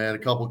fun, man. A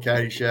couple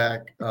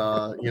Caddyshack,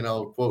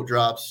 quote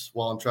drops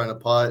while I'm trying to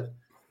putt.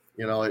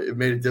 It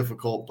made it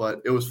difficult,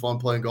 but it was fun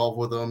playing golf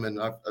with him. And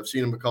I've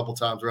seen him a couple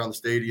times around the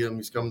stadium.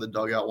 He's come to the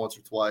dugout once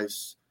or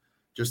twice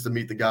just to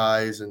meet the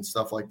guys and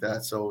stuff like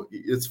that. So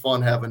it's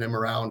fun having him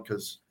around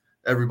because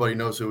everybody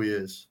knows who he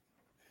is.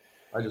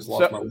 I just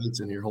lost my lights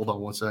in here. Hold on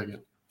one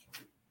second.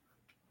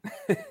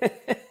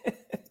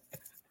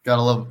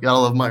 Gotta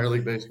love minor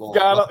league baseball.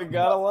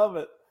 Gotta love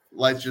it.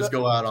 Lights just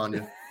go out on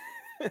you.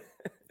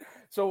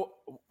 So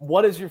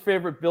what is your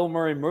favorite Bill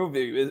Murray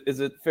movie? Is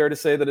it fair to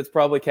say that it's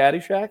probably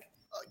Caddyshack?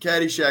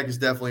 Caddyshack is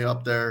definitely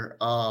up there.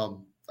 I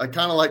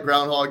kind of like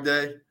Groundhog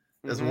Day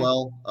as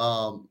well.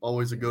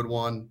 Always a good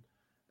one.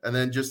 And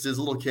then just his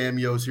little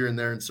cameos here and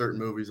there in certain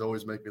movies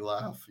always make me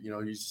laugh. You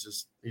know,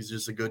 he's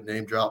just a good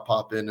name drop,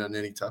 pop in on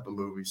any type of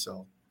movie.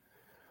 So,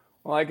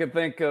 well, I could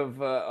think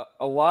of a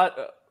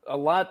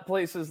lot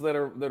places that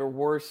are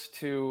worse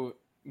to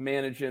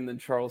manage in than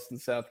Charleston,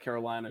 South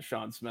Carolina,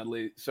 Sean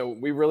Smedley. So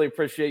we really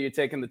appreciate you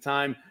taking the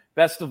time.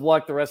 Best of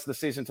luck the rest of the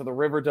season to the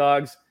River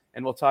Dogs,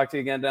 and we'll talk to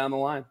you again down the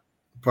line.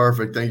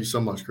 Perfect. Thank you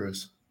so much,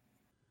 Chris.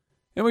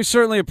 And we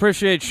certainly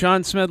appreciate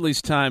Sean Smedley's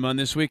time on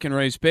This Week in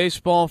Rays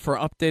Baseball for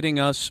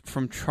updating us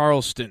from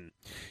Charleston.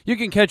 You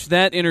can catch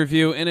that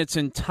interview in its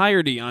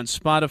entirety on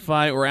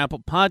Spotify or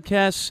Apple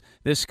Podcasts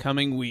this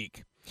coming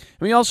week.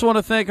 And we also want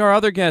to thank our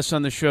other guests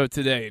on the show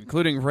today,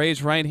 including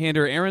Rays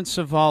right-hander Aaron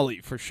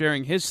Civale for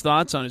sharing his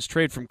thoughts on his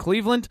trade from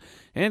Cleveland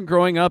and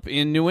growing up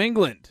in New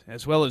England,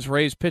 as well as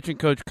Rays pitching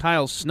coach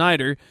Kyle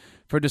Snyder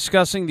for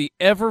discussing the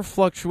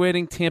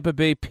ever-fluctuating Tampa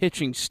Bay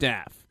pitching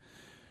staff.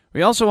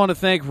 We also want to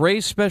thank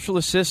Rays special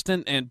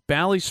assistant and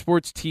Bally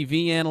Sports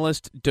TV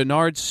analyst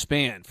Denard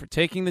Span for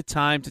taking the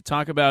time to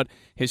talk about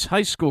his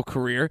high school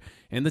career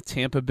in the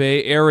Tampa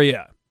Bay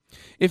area.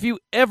 If you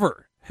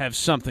ever have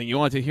something you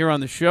want to hear on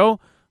the show,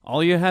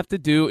 all you have to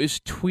do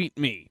is tweet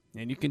me,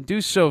 and you can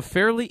do so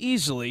fairly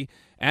easily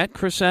at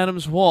Chris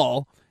Adams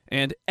Wall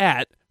and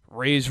at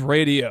Rays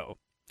Radio.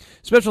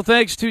 Special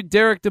thanks to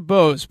Derek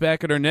DeBose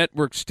back at our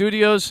network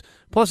studios,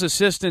 plus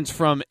assistance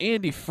from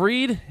Andy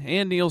Freed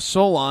and Neil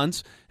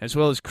Solons, as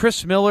well as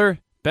Chris Miller,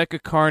 Becca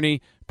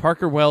Carney,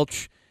 Parker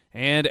Welch,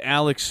 and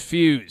Alex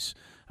Fuse.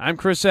 I'm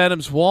Chris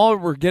Adams Wall.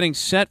 We're getting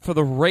set for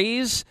the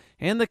Rays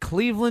and the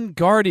Cleveland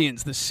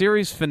Guardians, the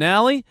series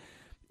finale,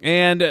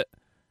 and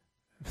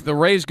the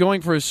Rays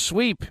going for a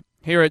sweep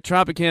here at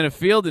Tropicana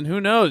Field, and who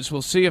knows,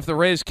 we'll see if the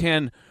Rays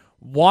can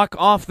walk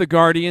off the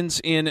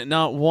Guardians in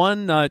not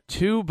one, not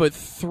two, but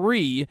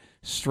 3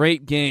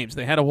 straight games.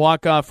 They had a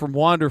walk-off from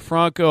Wander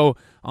Franco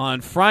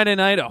on Friday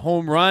night, a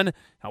home run,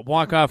 a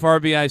walk-off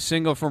RBI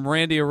single from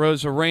Randy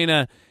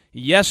Arozarena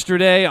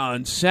yesterday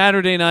on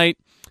Saturday night,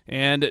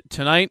 and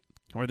tonight,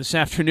 or this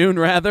afternoon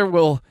rather,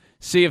 we'll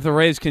see if the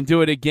Rays can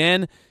do it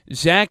again.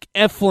 Zach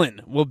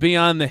Eflin will be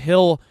on the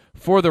hill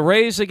for the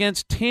Rays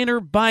against Tanner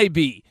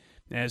Bybee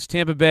as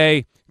Tampa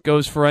Bay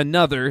goes for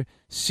another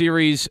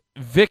series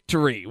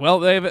victory. Well,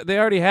 they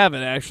already have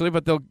it, actually,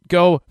 but they'll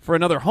go for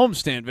another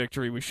homestand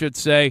victory, we should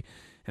say,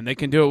 and they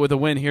can do it with a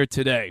win here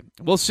today.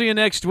 We'll see you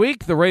next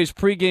week. The Rays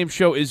pregame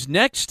show is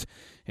next.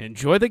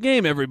 Enjoy the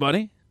game,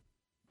 everybody.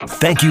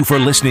 Thank you for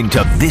listening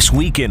to This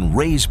Week in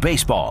Rays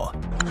Baseball.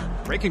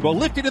 Breaking ball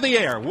lifted in the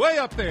air, way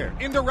up there,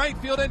 into right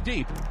field and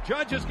deep.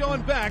 Judge is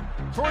going back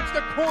towards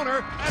the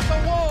corner, at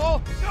the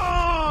wall,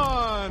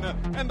 gone!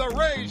 And the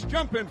Rays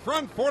jump in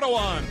front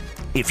 4-1.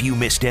 If you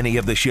missed any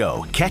of the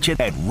show, catch it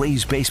at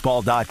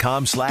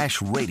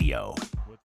RaysBaseball.com/radio.